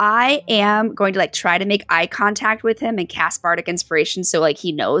 So I am going to try to make eye contact with him and cast Bardic Inspiration so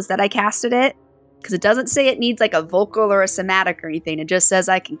he knows that I casted it. Because it doesn't say it needs a vocal or a somatic or anything. It just says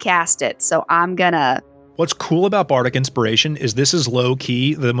I can cast it. So I'm going to... What's cool about Bardic Inspiration is this is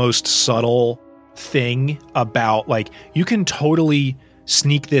low-key the most subtle thing about, you can totally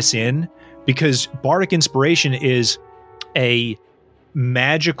sneak this in because Bardic Inspiration is a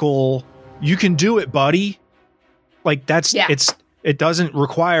magical... You can do it, buddy. It doesn't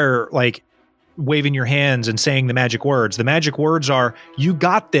require, waving your hands and saying the magic words. The magic words are, you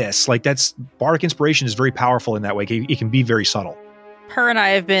got this. Bardic Inspiration is very powerful in that way. It can be very subtle. Her and I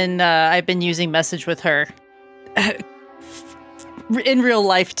have been, I've been using message with her in real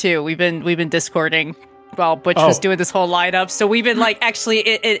life too. We've been Discording while Butch was doing this whole lineup. So we've been actually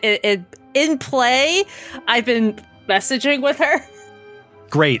in play. I've been messaging with her.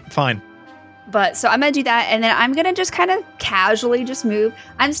 Great. Fine. But so I'm going to do that. And then I'm going to just kind of casually just move.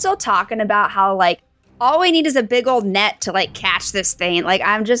 I'm still talking about how all we need is a big old net to catch this thing.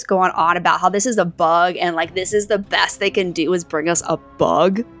 I'm just going on about how this is a bug and this is the best they can do is bring us a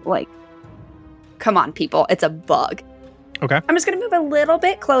bug. Come on, people. It's a bug. Okay. I'm just going to move a little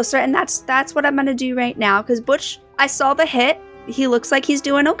bit closer. And that's what I'm going to do right now. Because Butch, I saw the hit. He looks like he's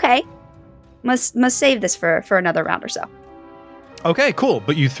doing okay. Must save this for another round or so. Okay, cool.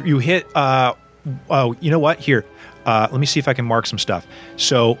 But you hit... you know what? Here, let me see if I can mark some stuff.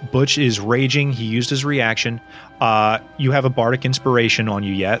 So Butch is raging. He used his reaction. You have a Bardic Inspiration on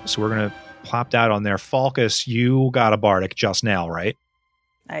you yet, so we're going to plop that on there. Falcus, you got a Bardic just now, right?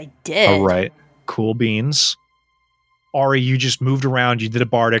 I did. All right. Cool beans. Ari, you just moved around. You did a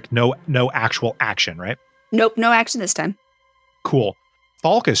Bardic. No actual action, right? Nope, no action this time. Cool.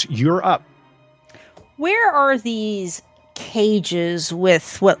 Falcus, you're up. Where are these cages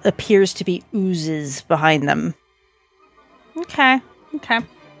with what appears to be oozes behind them? Okay.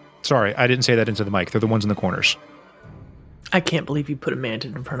 Sorry, I didn't say that into the mic. They're the ones in the corners. I can't believe you put a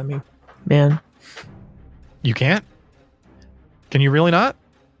mantis in front of me, man. You can't? Can you really not?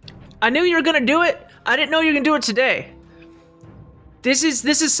 I knew you were gonna do it. I didn't know you were gonna do it today. This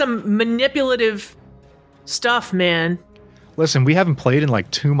is some manipulative stuff, man. Listen, we haven't played in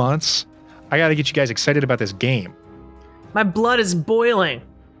 2 months. I gotta get you guys excited about this game. My blood is boiling.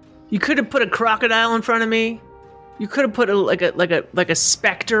 You could have put a crocodile in front of me. You could have put a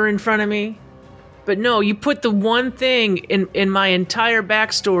specter in front of me. But no, you put the one thing in my entire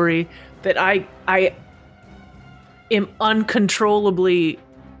backstory that I am uncontrollably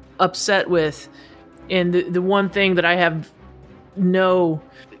upset with, and the one thing that I have no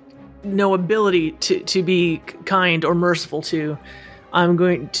ability to be kind or merciful to. I'm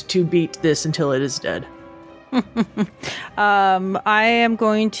going to beat this until it is dead. I am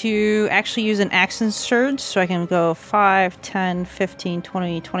going to actually use an action surge so I can go 5, 10, 15,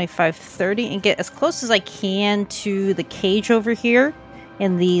 20, 25, 30 and get as close as I can to the cage over here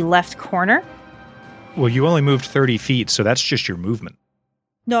in the left corner. Well, you only moved 30 feet, so that's just your movement.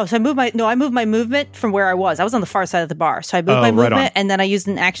 No, so I moved my movement from where I was. I was on the far side of the bar. So I moved my movement and then I used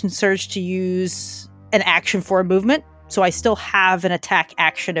an action surge to use an action for a movement. So I still have an attack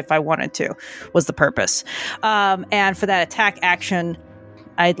action if I wanted to, was the purpose. And for that attack action,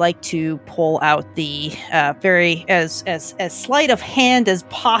 I'd like to pull out the very as sleight of hand as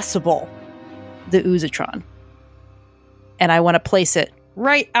possible, the Oozatron. And I want to place it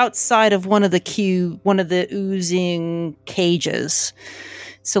right outside of one of the oozing cages.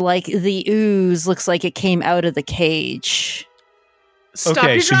 So the ooze looks like it came out of the cage. Stop!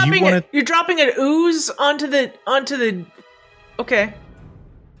 Okay, You're dropping an ooze onto the. Okay.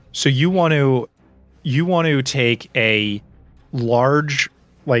 So you want to take a large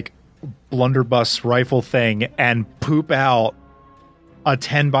blunderbuss rifle thing and poop out a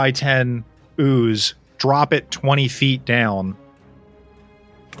 10x10 ooze, drop it 20 feet down.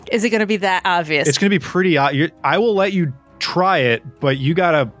 Is it going to be that obvious? It's going to be pretty. I will let you try it, but you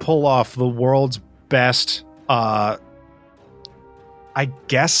got to pull off the world's best. I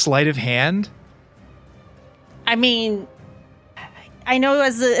guess sleight of hand. I mean, I know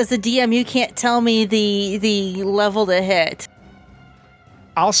as the DM you can't tell me the level to hit.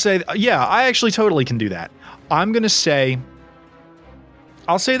 I'll say, yeah, I actually totally can do that. I'm gonna say,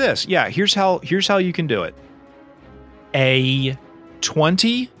 I'll say this. Yeah, here's how you can do it. A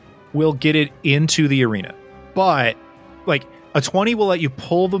 20 will get it into the arena, but A 20 will let you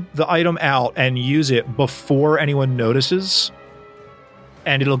pull the item out and use it before anyone notices,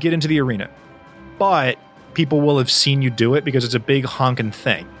 and it'll get into the arena. But people will have seen you do it because it's a big honking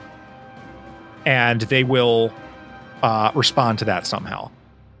thing. And they will respond to that somehow.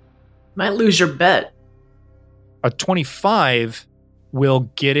 Might lose your bet. A 25 will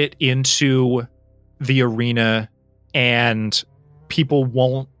get it into the arena, and people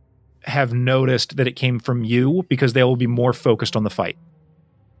won't have noticed that it came from you because they will be more focused on the fight.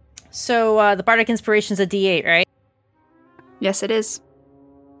 So the Bardic Inspiration is a D8, right? Yes, it is.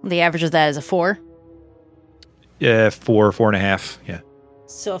 The average of that is a 4. Yeah, 4.5. Yeah.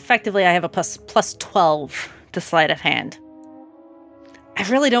 So effectively, I have a plus 12 to sleight of hand. I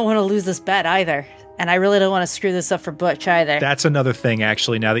really don't want to lose this bet either. And I really don't want to screw this up for Butch either. That's another thing,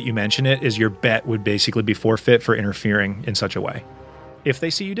 actually, now that you mention it, is your bet would basically be forfeit for interfering in such a way. If they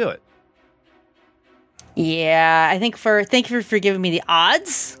see you do it. Yeah, I think thank you for giving me the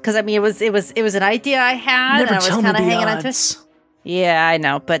odds. Because I mean it was an idea I had Never and I was tell me kind of the hanging on to it. odds. Yeah, I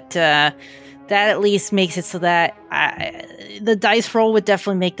know, but that at least makes it so that the dice roll would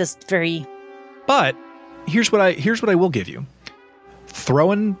definitely make this very. But here's what I will give you.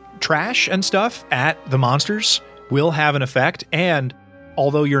 Throwing trash and stuff at the monsters will have an effect, and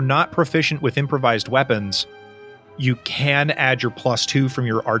although you're not proficient with improvised weapons, you can add your +2 from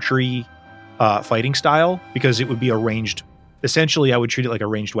your archery fighting style, because it would be a ranged. Essentially, I would treat it like a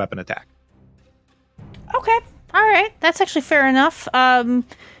ranged weapon attack. Okay, all right, that's actually fair enough.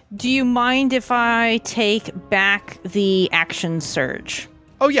 Do you mind if I take back the action surge?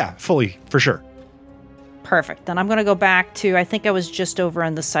 Oh yeah, fully, for sure. Perfect. Then I'm going to go back to, I think I was just over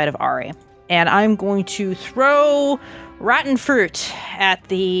on the side of Ari. And I'm going to throw rotten fruit at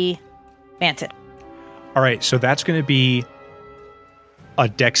the mantis. All right, so that's going to be a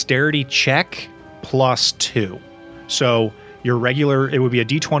dexterity check +2. So your regular, it would be a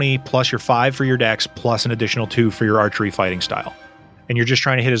d20 plus your 5 for your dex plus an additional 2 for your archery fighting style. And you're just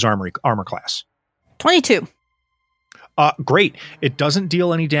trying to hit his armor class. 22. Great. It doesn't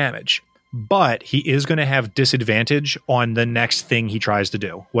deal any damage, but he is going to have disadvantage on the next thing he tries to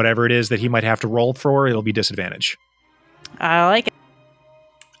do. Whatever it is that he might have to roll for, it'll be disadvantage. I like it.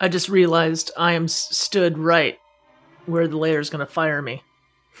 I just realized I am stood right where the layer's going to fire me.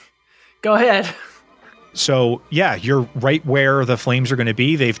 Go ahead. So, yeah, you're right where the flames are going to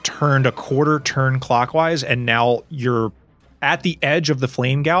be. They've turned a quarter turn clockwise, and now you're at the edge of the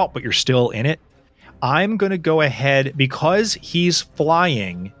flame gout, but you're still in it. I'm going to go ahead, because he's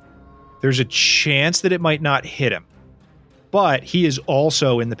flying, there's a chance that it might not hit him. But he is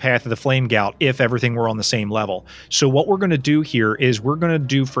also in the path of the flame gout if everything were on the same level. So what we're going to do here is we're going to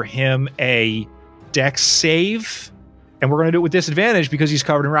do for him a dex save, and we're going to do it with disadvantage because he's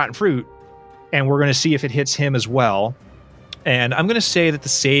covered in rotten fruit. And we're going to see if it hits him as well. And I'm going to say that the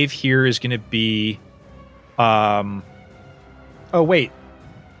save here is going to be... oh, wait.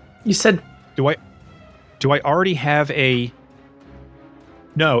 You said... Do I already have a...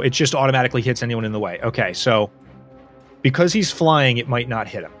 No, it just automatically hits anyone in the way. Okay, so because he's flying, it might not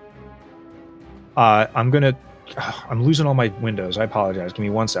hit him. I'm losing all my windows. I apologize. Give me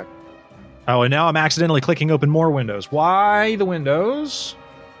 1 sec. Oh, and now I'm accidentally clicking open more windows. Why the windows?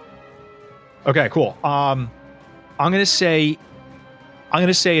 Okay, cool. I'm gonna say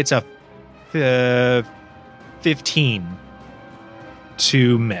it's a 15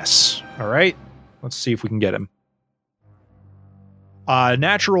 to miss. All right, let's see if we can get him.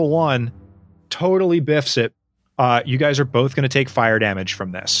 Natural 1 totally biffs it. You guys are both going to take fire damage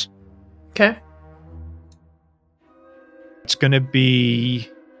from this. Okay. It's going to be...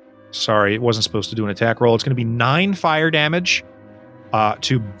 Sorry, it wasn't supposed to do an attack roll. It's going to be 9 fire damage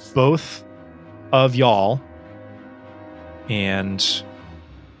to both of y'all. And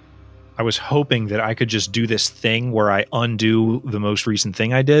I was hoping that I could just do this thing where I undo the most recent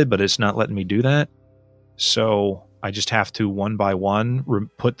thing I did, but it's not letting me do that. So... I just have to, one by one,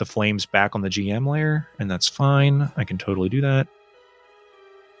 put the flames back on the GM layer, and that's fine. I can totally do that.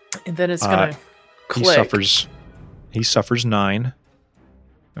 And then it's going to click. He suffers 9.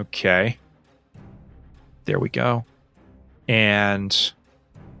 Okay. There we go. And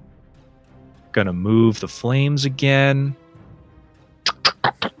gonna move the flames again.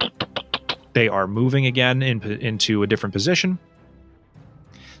 They are moving again into a different position.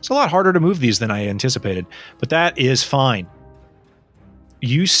 It's a lot harder to move these than I anticipated, but that is fine.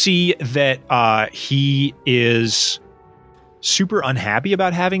 You see that he is super unhappy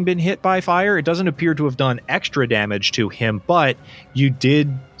about having been hit by fire. It doesn't appear to have done extra damage to him, but you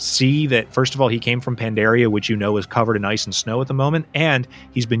did see that, first of all, he came from Pandaria, which you know is covered in ice and snow at the moment, and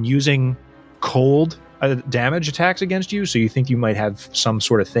he's been using cold damage attacks against you, so you think you might have some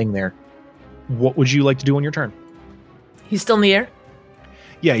sort of thing there. What would you like to do on your turn? He's still in the air?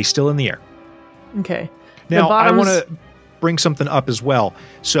 Yeah, he's still in the air. Okay. Now, I want bottom's- to bring something up as well.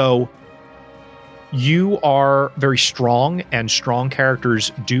 So, you are very strong, and strong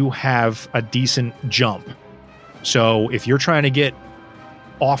characters do have a decent jump. So, if you're trying to get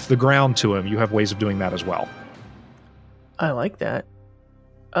off the ground to him, you have ways of doing that as well. I like that.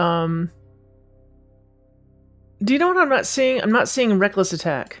 Do you know what I'm not seeing? I'm not seeing reckless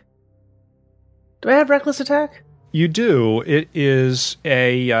attack. Do I have reckless attack? You do. It is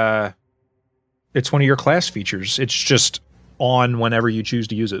it's one of your class features. It's just on whenever you choose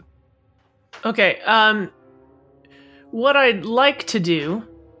to use it. Okay. What I'd like to do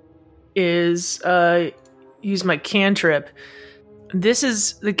is use my cantrip. This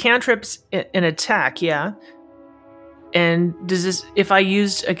is the cantrip's an attack, yeah. And does this, if I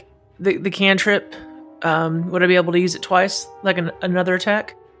used the cantrip, would I be able to use it twice, like another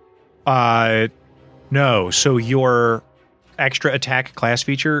attack? No. So your extra attack class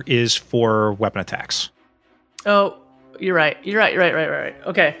feature is for weapon attacks. Oh, you're right. Right.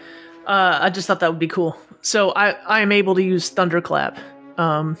 Okay. I just thought that would be cool. So I am able to use Thunderclap.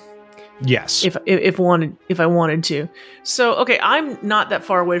 Yes. If I wanted to. So okay, I'm not that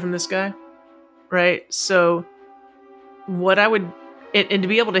far away from this guy, right? So what I would and to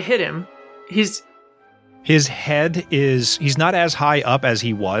be able to hit him, his head he's not as high up as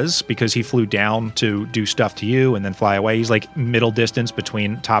he was because he flew down to do stuff to you and then fly away. He's like middle distance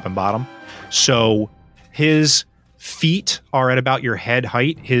between top and bottom. So his feet are at about your head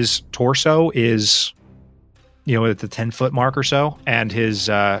height. His torso is, at the 10-foot mark or so, and his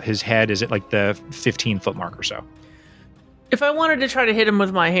head is at like the 15-foot mark or so. If I wanted to try to hit him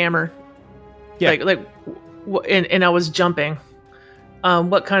with my hammer, yeah, and I was jumping,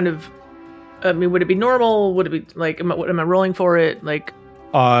 what kind of? I mean, would it be normal? Would it be like? Am I rolling for it? Like,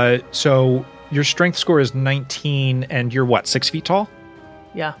 so your strength score is 19, and you're what, 6 feet tall?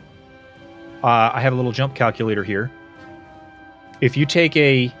 Yeah. I have a little jump calculator here. If you take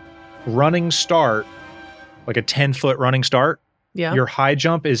a running start, like a 10-foot running start, yeah, your high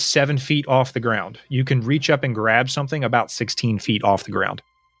jump is 7 feet off the ground. You can reach up and grab something about 16 feet off the ground.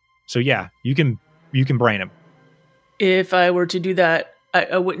 So yeah, you can brain him. If I were to do that,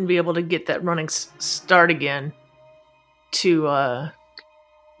 I wouldn't be able to get that running start again to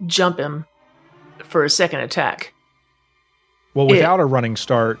jump him for a second attack. Well, without a running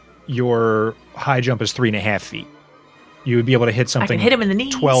start, your high jump is 3.5 feet. You would be able to hit something. I can hit him in the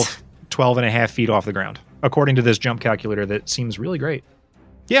knees. 12.5 feet off the ground, according to this jump calculator. That seems really great.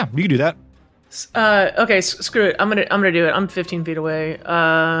 Yeah, you can do that. Okay, screw it. I'm gonna do it. I'm 15 feet away.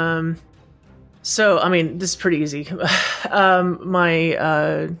 So I mean, this is pretty easy.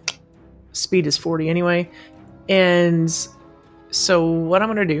 My speed is 40 anyway, and so what I'm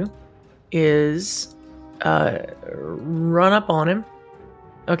gonna do is run up on him.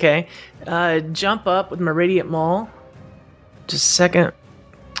 Okay, jump up with my Radiant Maul. Just a second.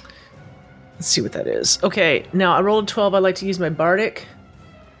 Let's see what that is. Okay, now I rolled a 12. I'd like to use my Bardic.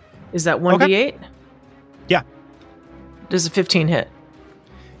 Is that 1d8? Okay. Yeah. Does a 15 hit?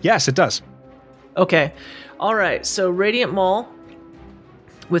 Yes, it does. Okay. All right. So Radiant Maul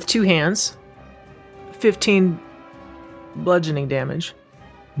with 2 hands, 15 bludgeoning damage.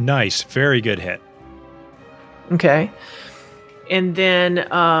 Nice. Very good hit. Okay. And then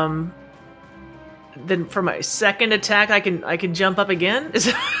for my second attack, I can jump up again.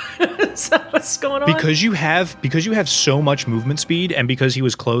 Is that what's going on? Because you have so much movement speed, and because he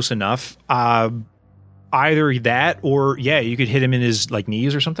was close enough, either that or you could hit him in his like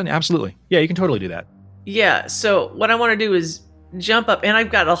knees or something. Absolutely, yeah, you can totally do that. Yeah. So what I want to do is jump up, and I've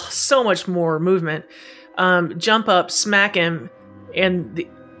got so much more movement. Jump up, smack him, and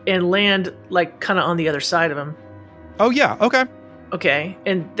land like kind of on the other side of him. Oh yeah. Okay. Okay,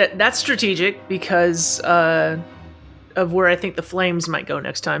 and that's strategic because of where I think the flames might go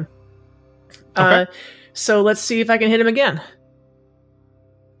next time. Okay. So let's see if I can hit him again.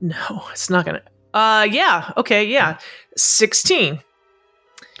 No, it's not gonna. Yeah. Okay. Yeah. 16.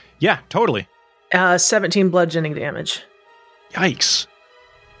 Yeah. Totally. 17 bludgeoning damage. Yikes.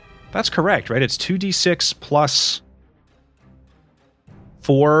 That's correct, right? It's 2d6 plus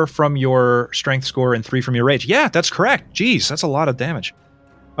 4 from your strength score and 3 from your rage. Yeah, that's correct. Jeez, that's a lot of damage.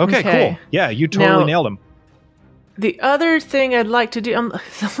 Okay, cool. Yeah, you totally nailed him. The other thing I'd like to do, I'm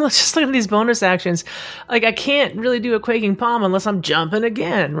just looking at these bonus actions. Like, I can't really do a Quaking Palm unless I'm jumping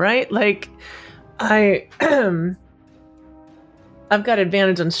again, right? Like, I've got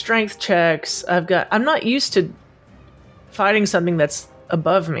advantage on strength checks. I'm not used to fighting something that's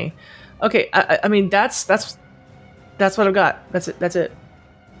above me. Okay, I mean that's what I've got. That's it.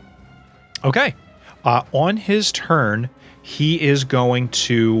 Okay. On his turn, he is going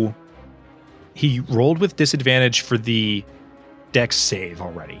to... He rolled with disadvantage for the dex save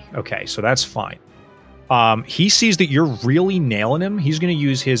already. Okay, so that's fine. He sees that you're really nailing him. He's going to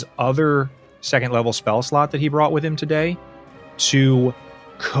use his other second level spell slot that he brought with him today to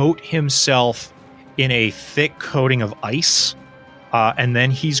coat himself in a thick coating of ice. And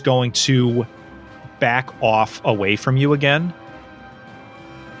then he's going to back off away from you again.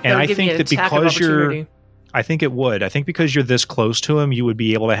 And That'll I give me think an that attack of because you're... opportunity. I think it would. I think because you're this close to him, you would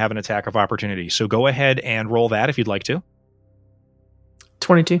be able to have an attack of opportunity. So go ahead and roll that if you'd like to.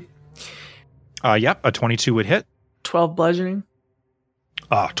 22. Yep, a 22 would hit. 12 bludgeoning.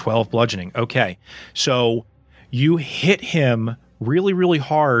 12 bludgeoning. Okay. So you hit him really, really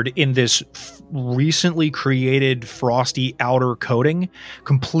hard in this recently created frosty outer coating.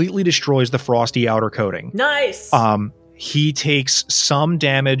 Completely destroys the frosty outer coating. Nice. He takes some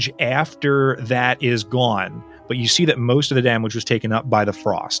damage after that is gone, but you see that most of the damage was taken up by the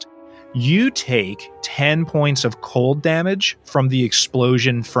frost. You take 10 points of cold damage from the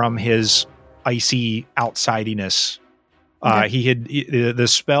explosion from his icy outsidiness. Okay. The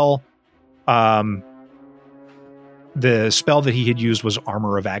spell that he had used was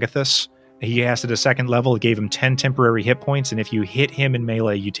Armor of Agathis. He cast it a second level. It gave him 10 temporary hit points, and if you hit him in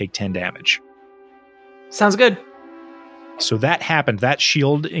melee, you take 10 damage. Sounds good. So that happened. That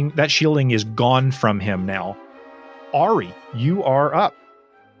shielding is gone from him now. Ari, you are up.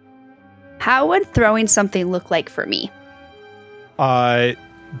 How would throwing something look like for me?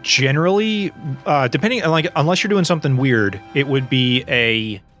 Generally, depending on, unless you're doing something weird, it would be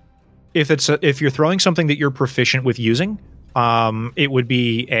if you're throwing something that you're proficient with using, it would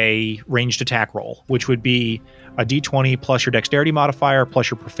be a ranged attack roll, which would be a d20 plus your dexterity modifier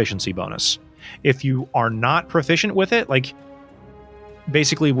plus your proficiency bonus. If you are not proficient with it, like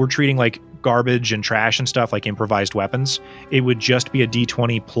basically we're treating like garbage and trash and stuff like improvised weapons, it would just be a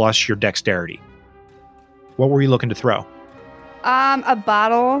d20 plus your dexterity. What were you looking to throw? A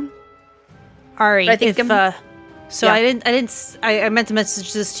bottle. Ari, I think I meant to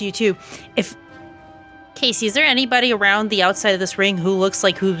message this to you too. If Casey, is there anybody around the outside of this ring who looks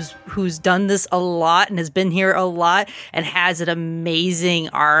like who's done this a lot and has been here a lot and has an amazing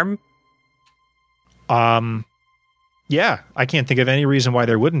arm? Yeah, I can't think of any reason why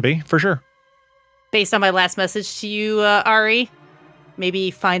there wouldn't be, for sure. Based on my last message to you, Ari,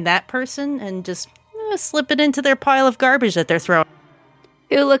 maybe find that person and just slip it into their pile of garbage that they're throwing.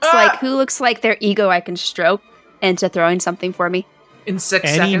 Who looks like their ego I can stroke into throwing something for me? In 6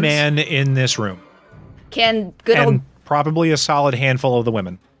 Any seconds. man in this room. Can good And old probably a solid handful of the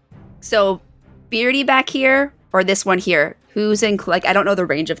women. so Beardy back here or this one here? Who's in I don't know the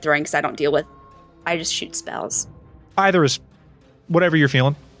range of throwing because I don't deal with. I just shoot spells. Either is whatever you're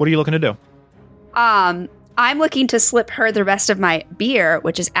feeling. What are you looking to do? I'm looking to slip her the rest of my beer,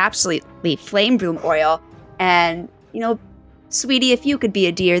 which is absolutely flame bloom oil. And, sweetie, if you could be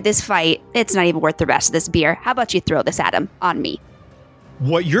a deer, this fight, it's not even worth the rest of this beer. How about you throw this at him on me?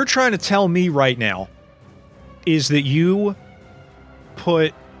 What you're trying to tell me right now is that you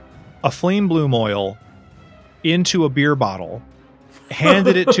put a flame bloom oil into a beer bottle,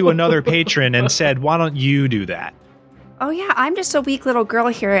 handed it to another patron, and said, "Why don't you do that?" Oh, yeah, I'm just a weak little girl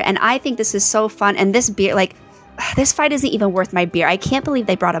here, and I think this is so fun. And this beer, this fight isn't even worth my beer. I can't believe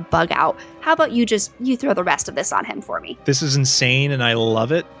they brought a bug out. How about you throw the rest of this on him for me? This is insane, and I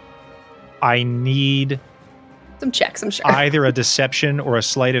love it. I need Some checks, I'm sure. either a deception or a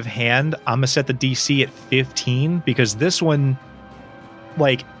sleight of hand. I'm going to set the DC at 15 because this one,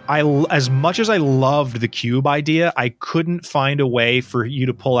 as much as I loved the cube idea, I couldn't find a way for you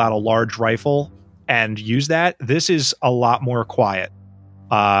to pull out a large rifle and use that. This is a lot more quiet.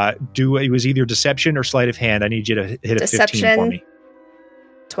 It was either deception or sleight of hand. I need you to hit a 15 for me.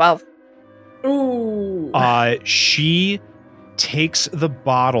 12. Ooh. She takes the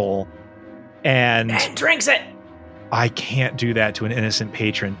bottle and drinks it. I can't do that to an innocent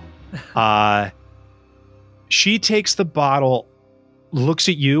patron. She takes the bottle, looks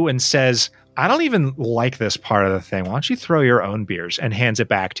at you and says, "I don't even like this part of the thing. Why don't you throw your own beers?" and hands it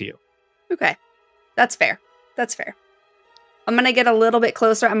back to you. Okay. That's fair. I'm going to get a little bit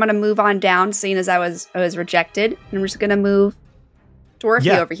closer. I'm going to move on down, seeing as I was rejected. And I'm just going to move.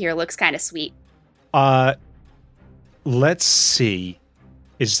 Dwarfy over here looks kind of sweet. Let's see.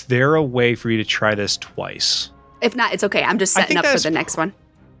 Is there a way for you to try this twice? If not, it's okay. I'm just setting up for the next one.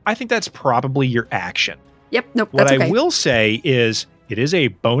 I think that's probably your action. Yep. Nope. What That's okay. I will say is it is a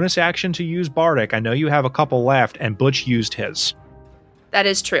bonus action to use Bardic. I know you have a couple left, and Butch used his. That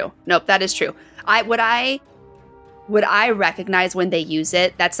is true. Nope, that is true. Would I recognize when they use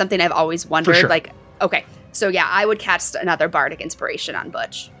it? That's something I've always wondered. sure. Like, okay, so yeah, I would cast another bardic inspiration on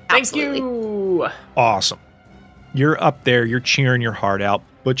Butch. Thank Absolutely. you. Awesome. You're up there. You're cheering your heart out.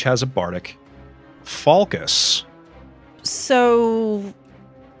 Butch has a bardic. Falcus. So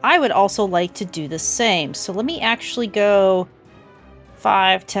I would also like to do the same. So let me actually go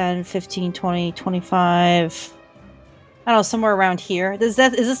 5, 10, 15, 20, 25. I don't know, somewhere around here. Is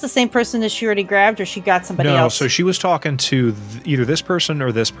this the same person that she already grabbed, or she got somebody No, else? so she was talking to either this person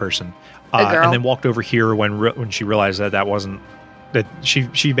or this person, A girl. and then walked over here when she realized that wasn't that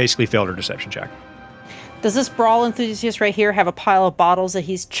she basically failed her deception check. Does this brawl enthusiast right here have a pile of bottles that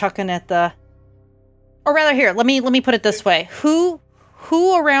he's chucking at the? Or rather, here, let me put it this way: who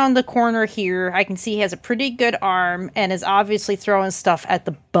around the corner here I can see has a pretty good arm and is obviously throwing stuff at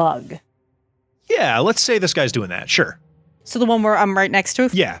the bug. Yeah, let's say this guy's doing that. Sure. So the one where I'm right next to?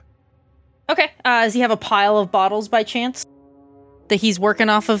 Yeah. Okay. Does he have a pile of bottles by chance that he's working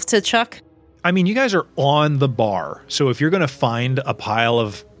off of to chuck? I mean, you guys are on the bar, so if you're going to find a pile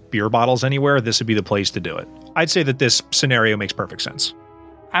of beer bottles anywhere, this would be the place to do it. I'd say that this scenario makes perfect sense.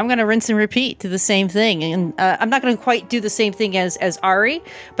 I'm going to rinse and repeat, do the same thing. And I'm not going to quite do the same thing as Ari,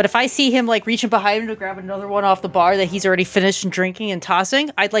 but if I see him like reaching behind him to grab another one off the bar that he's already finished and drinking and tossing,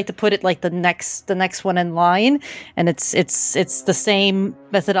 I'd like to put it like the next one in line. And it's the same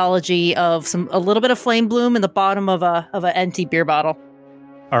methodology of a little bit of flame bloom in the bottom of an empty beer bottle.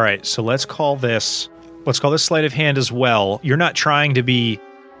 All right, so let's call this sleight of hand as well. You're not trying to be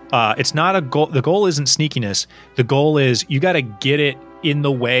it's not a goal. The goal isn't sneakiness. The goal is you got to get it in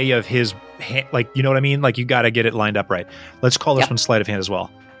the way of his hand, like, you know what I mean? Like, you got to get it lined up right. Let's call this one sleight of hand as well.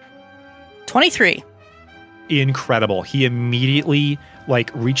 23. Incredible. He immediately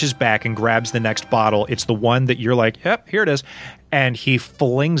like reaches back and grabs the next bottle. It's the one that you're like, yep, here it is. And he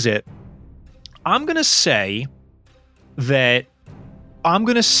flings it. I'm going to say that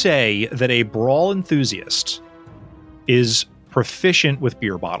a brawl enthusiast is proficient with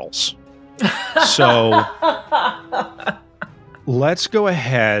beer bottles. So let's go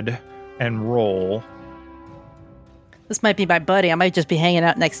ahead and roll. This might be my buddy. I might just be hanging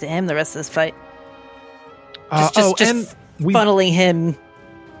out next to him the rest of this fight. And Funneling him.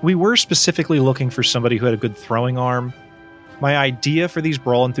 We were specifically looking for somebody who had a good throwing arm. My idea for these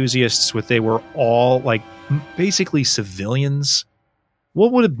brawl enthusiasts, they were all like basically civilians.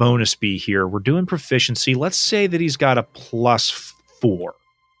 What would a bonus be here? We're doing proficiency. Let's say that he's got a +4.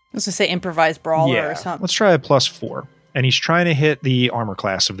 Let's just say improvised brawler or something. Let's try a +4. And he's trying to hit the armor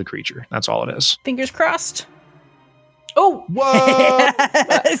class of the creature. That's all it is. Fingers crossed. Oh, What?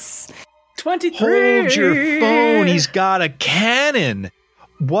 Yes. 23. Hold your phone. He's got a cannon.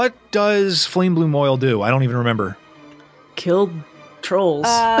 What does Flame Bloom Oil do? I don't even remember. Killed trolls.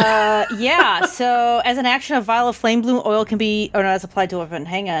 Yeah, so as an action, a vial of flame bloom oil can be... Oh, no, that's applied to a weapon.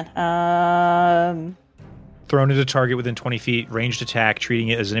 Hang on. Thrown at a target within 20 feet, ranged attack, treating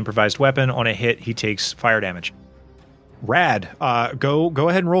it as an improvised weapon. On a hit, he takes fire damage. Rad. Go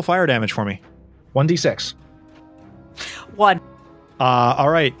ahead and roll fire damage for me. 1d6. 1. All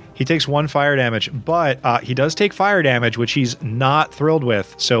right. He takes 1 fire damage, but he does take fire damage, which he's not thrilled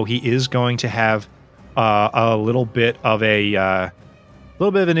with. So he is going to have a little bit of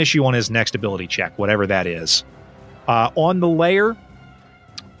an issue on his next ability check, whatever that is. On the layer,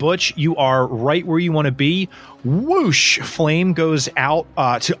 Butch, you are right where you want to be. Whoosh! Flame goes out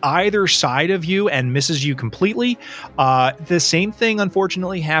to either side of you and misses you completely. The same thing,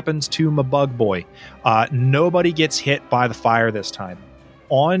 unfortunately, happens to my bug boy. Nobody gets hit by the fire this time.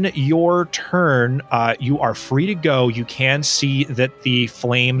 On your turn, you are free to go. You can see that the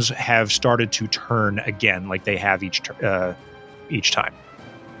flames have started to turn again, like they have each time.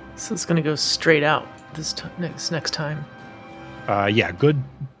 So it's going to go straight out this next time. Yeah, good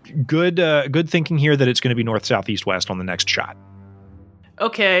thinking here that it's going to be north, south, east, west on the next shot.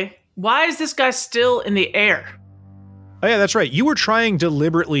 Okay, why is this guy still in the air? Oh yeah, that's right. You were trying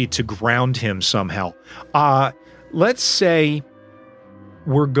deliberately to ground him somehow. Let's say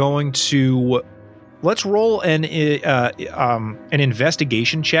we're going to roll an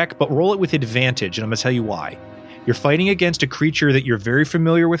investigation check, but roll it with advantage, and I'm going to tell you why. You're fighting against a creature that you're very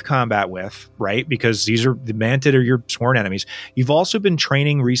familiar with combat with, right? Because these are the Mantid are your sworn enemies. You've also been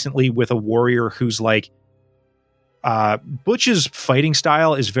training recently with a warrior who's like, Butch's fighting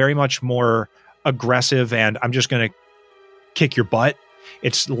style is very much more aggressive and I'm just going to kick your butt.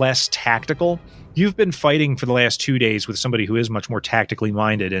 It's less tactical. You've been fighting for the last 2 days with somebody who is much more tactically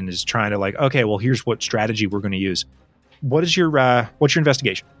minded and is trying to like, okay, well, here's what strategy we're going to use. What's your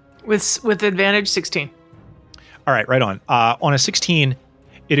investigation? With advantage, 16. All right, right on. On a 16,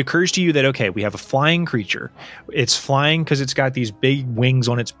 it occurs to you that, okay, we have a flying creature. It's flying because it's got these big wings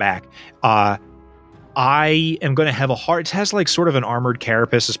on its back. I am going to have it has like sort of an armored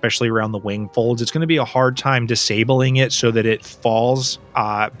carapace, especially around the wing folds. It's going to be a hard time disabling it so that it falls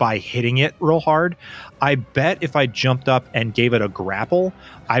by hitting it real hard. I bet if I jumped up and gave it a grapple,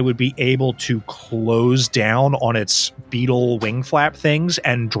 I would be able to close down on its beetle wing flap things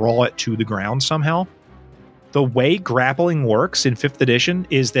and draw it to the ground somehow. The way grappling works in 5th edition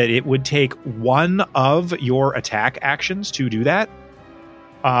is that it would take one of your attack actions to do that.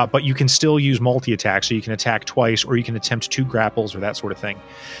 But you can still use multi-attack, so you can attack twice, or you can attempt 2 grapples, or that sort of thing.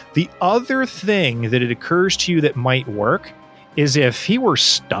 The other thing that it occurs to you that might work is if he were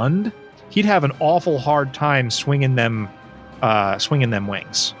stunned, he'd have an awful hard time swinging them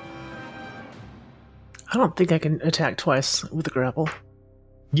wings. I don't think I can attack twice with a grapple.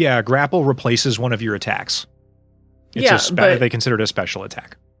 Yeah, grapple replaces one of your attacks. They consider it a special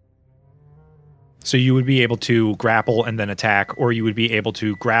attack. So you would be able to grapple and then attack, or you would be able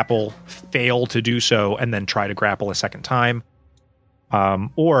to grapple, fail to do so, and then try to grapple a second time.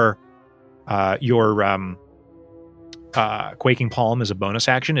 Or your Quaking Palm is a bonus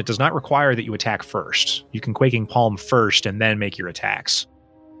action. It does not require that you attack first. You can Quaking Palm first and then make your attacks.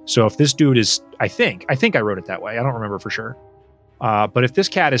 So if this dude is, I think I wrote it that way. I don't remember for sure. But if this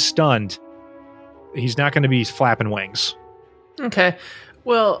cat is stunned, he's not going to be flapping wings. Okay.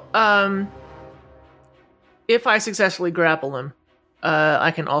 Well, if I successfully grapple him,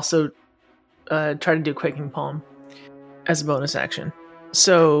 I can also try to do Quaking Palm as a bonus action.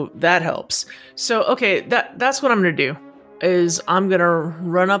 So that helps. So, okay, that's what I'm going to do, is I'm going to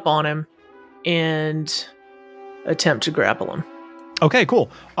run up on him and attempt to grapple him. Okay, cool.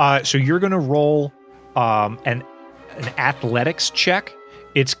 So you're going to roll an athletics check.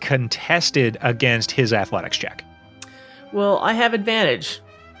 It's contested against his athletics check. Well, I have advantage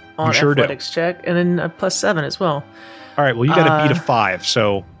on sure athletics check, and then a +7 as well. All right, well, you got to beat a 5,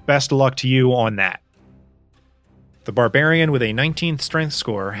 so best of luck to you on that. The barbarian with a 19th strength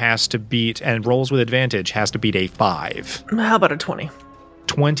score has to beat, and rolls with advantage, has to beat a 5. How about a 20?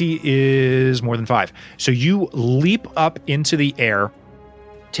 20 is more than 5. So you leap up into the air,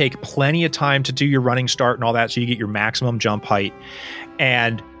 take plenty of time to do your running start and all that, so you get your maximum jump height,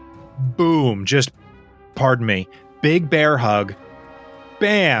 and boom, just, pardon me, big bear hug,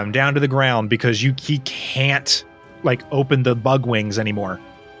 bam, down to the ground, because he can't open the bug wings anymore.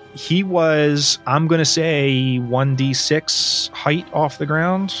 He was, I'm going to say 1d6 height off the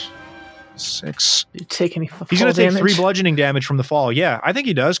ground. 6. You take any fall He's going to take damage? 3 bludgeoning damage from the fall. Yeah, I think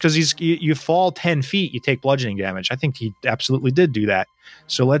he does, because you fall 10 feet, you take bludgeoning damage. I think he absolutely did do that.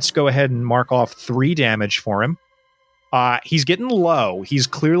 So let's go ahead and mark off 3 damage for him. He's getting low. He's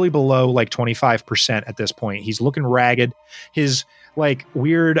clearly below 25% at this point. He's looking ragged. His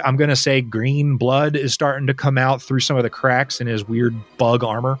weird, I'm going to say green blood is starting to come out through some of the cracks in his weird bug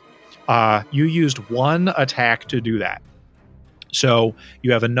armor. You used 1 attack to do that. So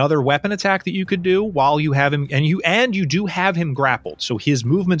you have another weapon attack that you could do while you have him, and you do have him grappled. So his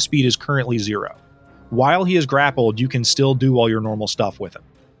movement speed is currently 0. While he is grappled, you can still do all your normal stuff with him,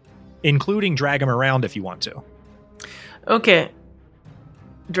 including drag him around if you want to. Okay.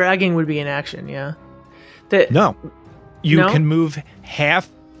 Dragging would be an action, yeah. No. You can move half.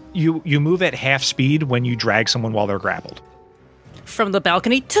 You move at half speed when you drag someone while they're grappled. From the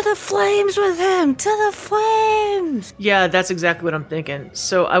balcony, to the flames with him! To the flames! Yeah, that's exactly what I'm thinking.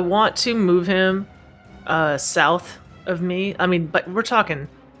 So I want to move him south of me. I mean, but we're talking...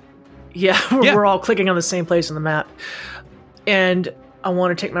 Yeah, we're all clicking on the same place on the map. And I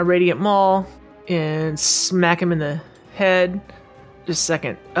want to take my Radiant Maul and smack him in the head. Just a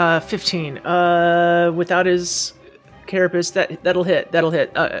second. 15. Without his carapace, that'll hit.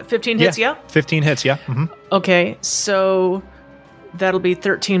 15 hits, yeah? 15 hits, yeah. Mm-hmm. Okay, so that'll be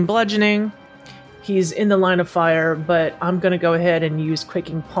 13 bludgeoning. He's in the line of fire, but I'm going to go ahead and use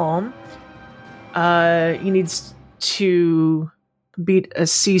Quaking Palm. He needs to beat a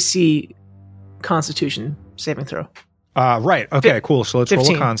CC Constitution saving throw. Right. Okay, cool. So let's 15.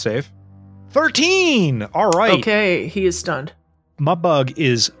 roll a con save. 13! All right. Okay, he is stunned. My bug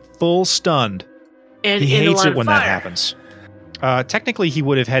is full stunned. And He in the hates line it when of that fire. happens. Technically, he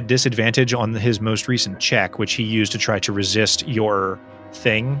would have had disadvantage on his most recent check, which he used to try to resist your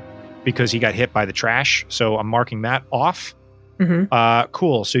thing because he got hit by the trash. So I'm marking that off. Mm-hmm.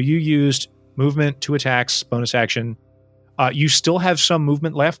 Cool. So you used movement, 2 attacks, bonus action. You still have some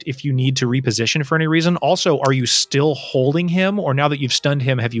movement left if you need to reposition for any reason. Also, are you still holding him, or now that you've stunned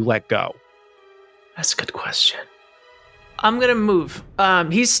him, have you let go? That's a good question. I'm going to move.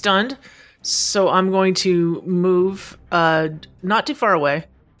 He's stunned, So I'm going to move not too far away,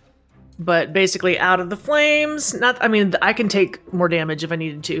 but basically out of the flames. I can take more damage if I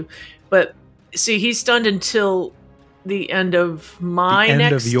needed to, but see, he's stunned until the end of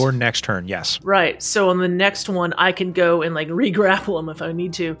your next turn. Yes. Right. So on the next one, I can go and like re-grapple him if I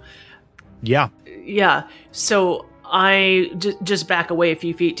need to. Yeah. Yeah. So I just back away a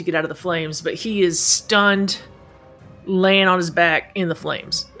few feet to get out of the flames, but he is stunned, laying on his back in the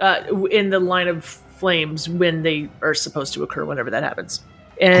flames, in the line of flames when they are supposed to occur, whenever that happens.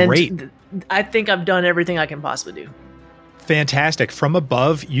 And Great. I think I've done everything I can possibly do. Fantastic. From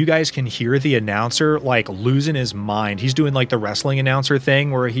above, you guys can hear the announcer like losing his mind. He's doing like the wrestling announcer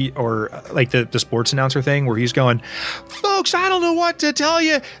thing or the sports announcer thing where he's going, folks, I don't know what to tell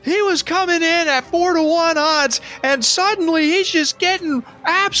you. He was coming in at 4-1 odds and suddenly he's just getting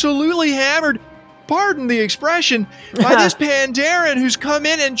absolutely hammered. Pardon the expression, by this Pandaren who's come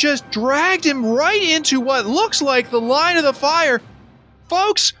in and just dragged him right into what looks like the line of the fire.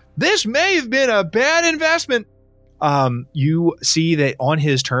 Folks, this may have been a bad investment. You see that on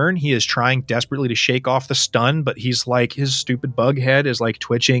his turn, he is trying desperately to shake off the stun, but he's like, his stupid bug head is like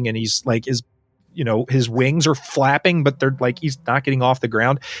twitching and he's like, his wings are flapping, but they're like, he's not getting off the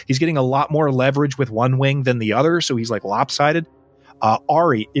ground. He's getting a lot more leverage with one wing than the other. So he's like lopsided.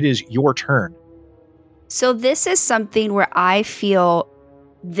 Ari, it is your turn. So this is something where I feel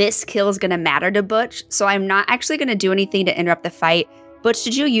this kill is going to matter to Butch. So I'm not actually going to do anything to interrupt the fight. Butch,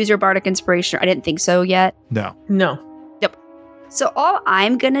 did you use your Bardic Inspiration? I didn't think so yet. No. Yep. So all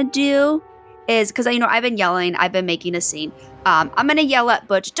I'm going to do is, because I've been yelling, I've been making a scene. I'm going to yell at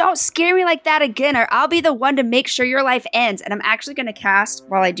Butch, don't scare me like that again, or I'll be the one to make sure your life ends. And I'm actually going to cast,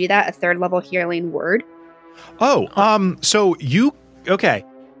 while I do that, a 3rd level healing word. So you, okay.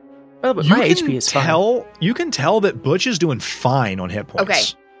 Oh, but my HP is fine. You can tell that Butch is doing fine on hit points. Okay.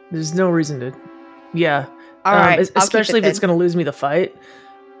 There's no reason to. Yeah. All right. Especially if it's going to lose me the fight.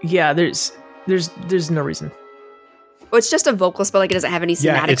 Yeah, there's no reason. Well, it's just a vocal spell, like it doesn't have any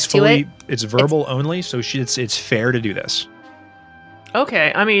cinematics to it. It's verbal only, so it's fair to do this.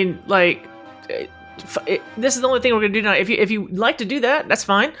 Okay, I mean, like, this is the only thing we're going to do now. If you like to do that, that's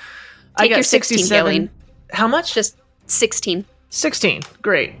fine. I got your 16 healing. How much? Just 16. 16.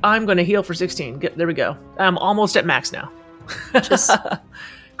 Great. I'm going to heal for 16. There we go. I'm almost at max now.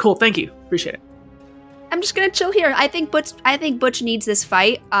 Cool. Thank you. Appreciate it. I'm just gonna chill here. I think Butch needs this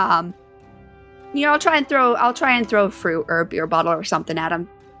fight. I'll try and throw a fruit or a beer bottle or something at him.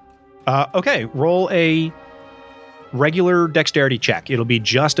 Okay, roll a regular dexterity check. It'll be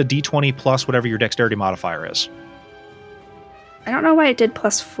just a d20 plus whatever your dexterity modifier is. I don't know why it did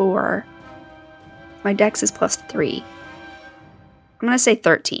 +4. My dex is +3. I'm gonna say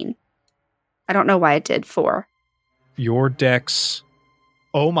 13. I don't know why it did 4. Your dex.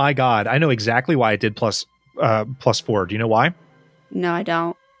 Oh my god, I know exactly why it did +4. Do you know why? No, I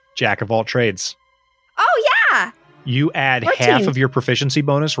don't. Jack of all trades. Oh yeah! You add 14. half of your proficiency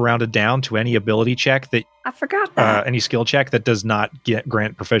bonus rounded down to any ability check that I forgot that. any skill check that does not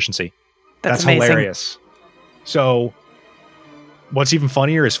grant proficiency. That's amazing. Hilarious. So what's even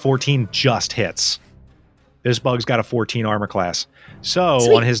funnier is 14 just hits. This bug's got a 14 armor class. So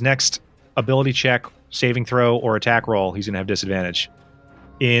Sweet. On his next ability check, saving throw, or attack roll, he's going to have disadvantage.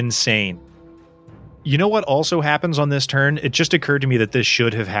 Insane. You know what also happens on this turn? It just occurred to me that this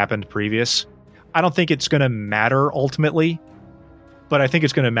should have happened previous. I don't think it's going to matter ultimately, but I think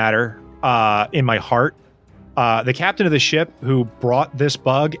it's going to matter in my heart. The captain of the ship who brought this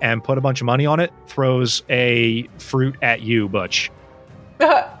bug and put a bunch of money on it throws a fruit at you, Butch.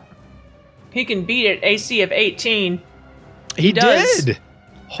 He can beat it. AC of 18. He does. did.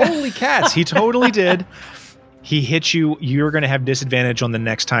 Holy cats. He totally did. He hits you. You're going to have disadvantage on the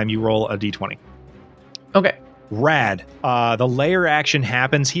next time you roll a d20. Okay. Rad. The layer action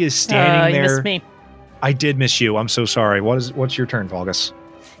happens. He is standing there. You missed me. I did miss you. I'm so sorry. What's your turn, Volgus?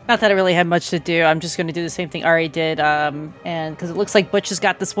 Not that I really had much to do. I'm just going to do the same thing Ari did, and because it looks like Butch has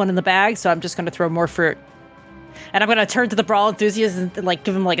got this one in the bag, so I'm just going to throw more fruit. And I'm going to turn to the Brawl enthusiast and like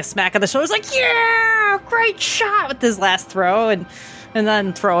give him like a smack on the shoulder. Like, yeah, great shot with this last throw, and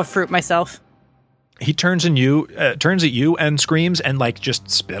then throw a fruit myself. He turns at you and screams and like just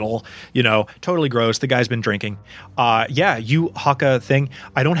spittle, totally gross. The guy's been drinking. You huck a thing.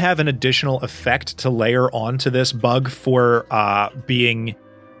 I don't have an additional effect to layer onto this bug for being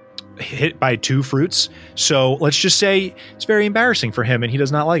hit by 2 fruits. So let's just say it's very embarrassing for him and he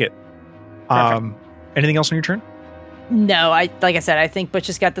does not like it. Anything else on your turn? No, like I said, I think Butch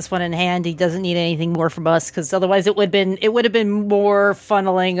has got this one in hand. He doesn't need anything more from us because otherwise it would have been more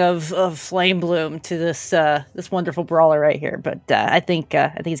funneling of flame bloom to this wonderful brawler right here. But I think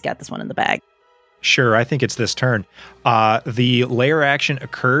he's got this one in the bag. Sure, I think it's this turn. The layer action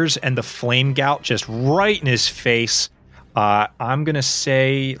occurs and the flame gout just right in his face. I'm gonna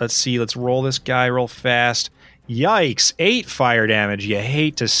say, let's roll this guy real fast. Yikes, 8 fire damage. You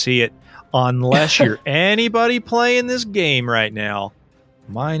hate to see it. Unless you're anybody playing this game right now.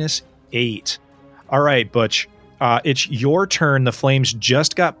 -8. All right, Butch. It's your turn. The flames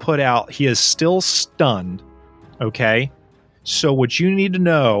just got put out. He is still stunned. Okay? So what you need to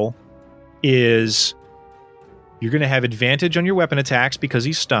know is you're going to have advantage on your weapon attacks because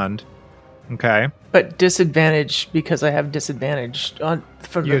he's stunned. Okay? But disadvantage because I have disadvantage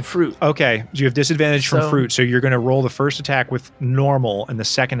from the fruit. Okay, so you have disadvantage from fruit, so you're going to roll the first attack with normal and the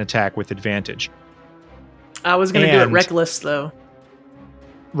second attack with advantage. I was going to do it reckless, though.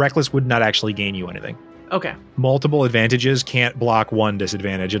 Reckless would not actually gain you anything. Okay. Multiple advantages can't block one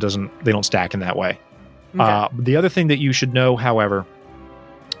disadvantage. They don't stack in that way. Okay. The other thing that you should know, however,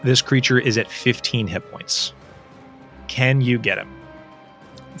 this creature is at 15 hit points. Can you get him?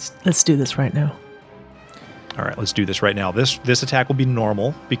 Let's do this right now. All right, let's do this right now. This attack will be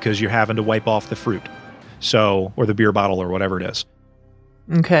normal because you're having to wipe off the fruit, or the beer bottle or whatever it is.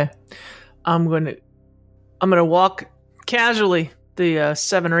 Okay, I'm gonna walk casually the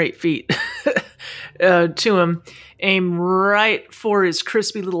 7 or 8 feet to him, aim right for his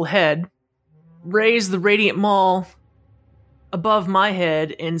crispy little head, raise the radiant maul above my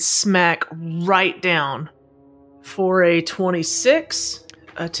head, and smack right down for a 26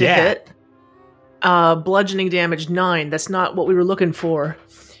 to hit. Bludgeoning damage 9. That's not what we were looking for,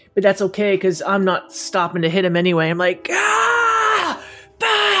 but that's okay because I'm not stopping to hit him anyway. I'm like, bah,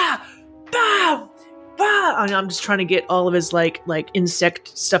 bah, bah. I'm just trying to get all of his like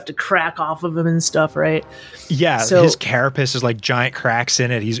insect stuff to crack off of him and stuff, right? Yeah, so, his carapace is like giant cracks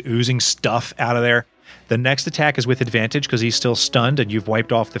in it. He's oozing stuff out of there. The next attack is with advantage because he's still stunned and you've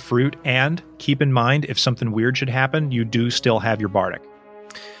wiped off the fruit. And keep in mind, if something weird should happen, you do still have your bardic.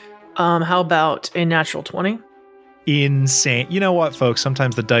 How about a natural 20? Insane. You know what, folks?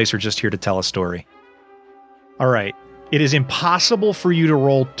 Sometimes the dice are just here to tell a story. All right. It is impossible for you to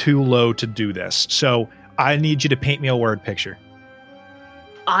roll too low to do this. So I need you to paint me a word picture.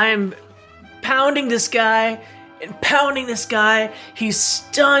 I'm pounding this guy and pounding this guy. He's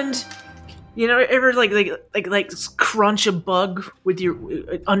stunned. You know, ever like crunch a bug with your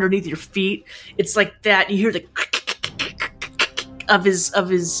underneath your feet? It's like that. You hear the of his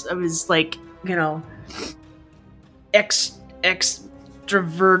like, you know,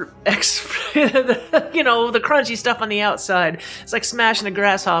 extrovert you know, the crunchy stuff on the outside. It's like smashing a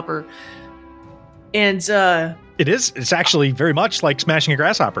grasshopper. And it's actually very much like smashing a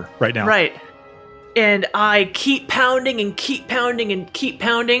grasshopper right now. Right. And I keep pounding and keep pounding and keep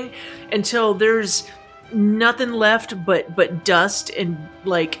pounding until there's nothing left but dust and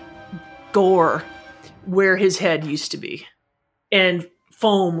like gore where his head used to be. And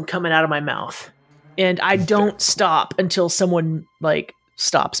foam coming out of my mouth. And I don't stop until someone, like,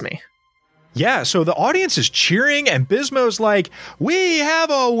 stops me. Yeah, so the audience is cheering, and Bismo's like, we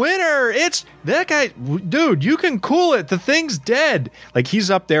have a winner! It's that guy, dude, you can cool it, the thing's dead. Like, he's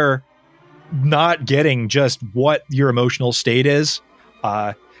up there not getting just what your emotional state is.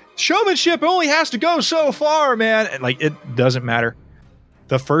 Showmanship only has to go so far, man. And, like, it doesn't matter.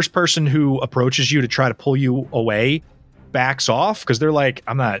 The first person who approaches you to try to pull you away backs off because they're like,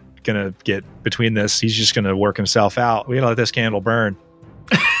 I'm not gonna get between this. He's just gonna work himself out. We gotta let this candle burn.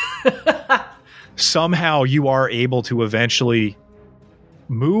 Somehow you are able to eventually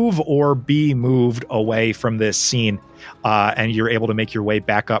move or be moved away from this scene, and you're able to make your way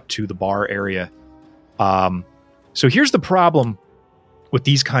back up to the bar area. So here's the problem with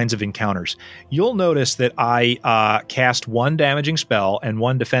these kinds of encounters. You'll notice that I cast 1 damaging spell and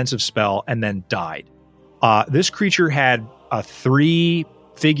 1 defensive spell and then died. This creature had a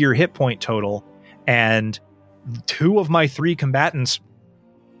 3-figure hit point total, and 2 of my 3 combatants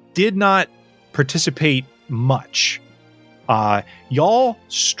did not participate much. Y'all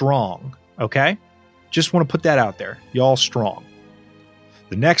strong, okay? Just want to put that out there. Y'all strong.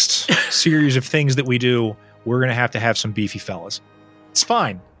 The next series of things that we do, we're going to have some beefy fellas. It's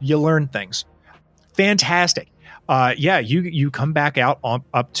fine. You learn things. Fantastic. You come back out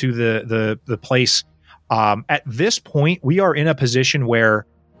up to the place. At this point, we are in a position where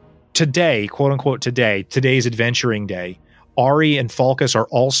today, quote unquote today's adventuring day, Ari and Falcus are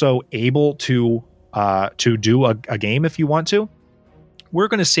also able to do a game if you want to. We're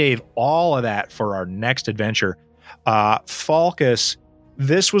going to save all of that for our next adventure. Falcus,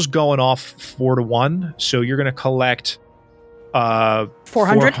 this was going off 4-1, so you're going to collect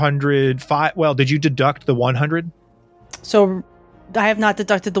 400? Well, did you deduct the 100? So I have not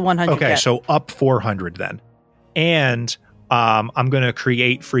deducted the 100 Okay, yet. so up 400 then. And I'm going to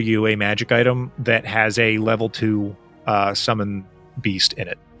create for you a magic item that has a level 2 summon beast in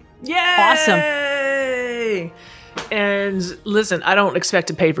it. Yay! Awesome. And listen, I don't expect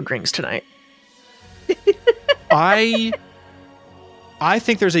to pay for drinks tonight. I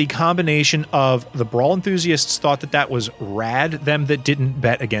think there's a combination of the Brawl enthusiasts thought that was rad. Them that didn't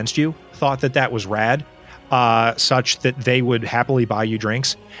bet against you thought that was rad, such that they would happily buy you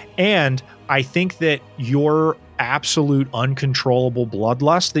drinks. And I think that your absolute uncontrollable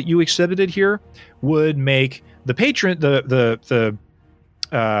bloodlust that you exhibited here would make the patron, the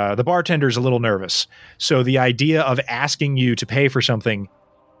bartender's a little nervous. So the idea of asking you to pay for something,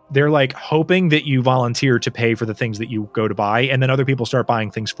 they're like hoping that you volunteer to pay for the things that you go to buy, and then other people start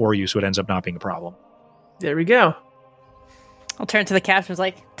buying things for you, so it ends up not being a problem. There we go. I'll turn to the captain's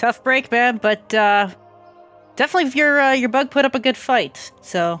like, tough break, man, but definitely your bug put up a good fight.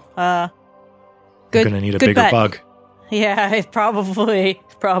 So, good. I'm gonna need a good bigger bet. bug. Yeah, probably.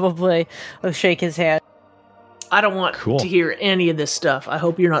 I'll shake his hand. I don't want Cool. to hear any of this stuff. I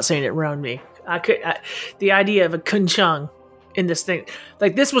hope you're not saying it around me. The idea of a kunchung in this thing,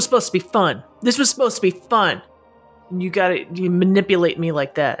 like this was supposed to be fun. And you manipulate me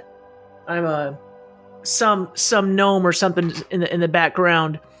like that. I'm some gnome or something in the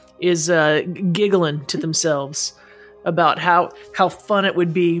background is giggling to themselves about how fun it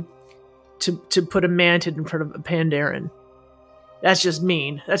would be to put a mantid in front of a Pandaren. That's just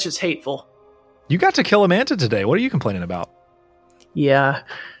mean. That's just hateful. You got to kill a manta today. What are you complaining about? Yeah,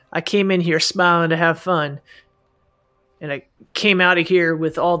 I came in here smiling to have fun, and I came out of here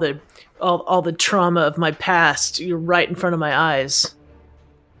with all the trauma of my past right in front of my eyes,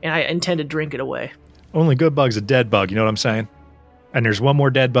 and I intend to drink it away. Only good bug's a dead bug, you know what I'm saying? And there's one more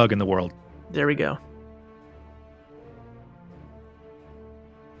dead bug in the world. There we go.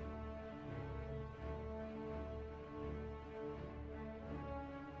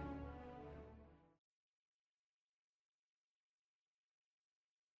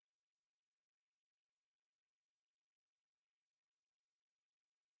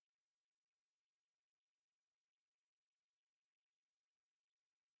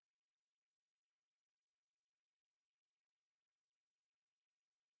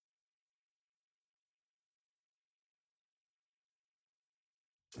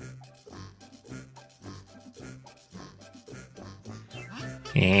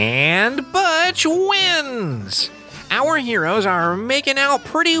 And Butch wins! Our heroes are making out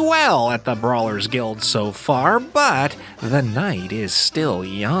pretty well at the Brawlers Guild so far, but the night is still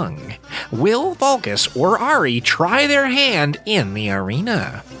young. Will Vulcus or Ari try their hand in the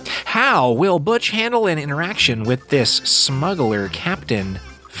arena? How will Butch handle an interaction with this smuggler captain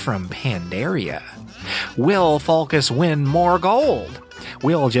from Pandaria? Will Vulcus win more gold?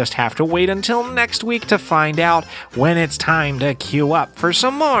 We'll just have to wait until next week to find out when it's time to queue up for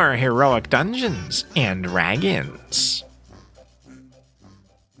some more heroic Dungeons and Dragons.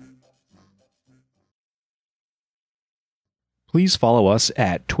 Please follow us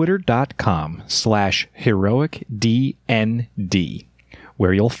at twitter.com/heroicdnd,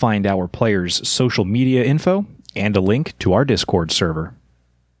 where you'll find our players' social media info and a link to our Discord server.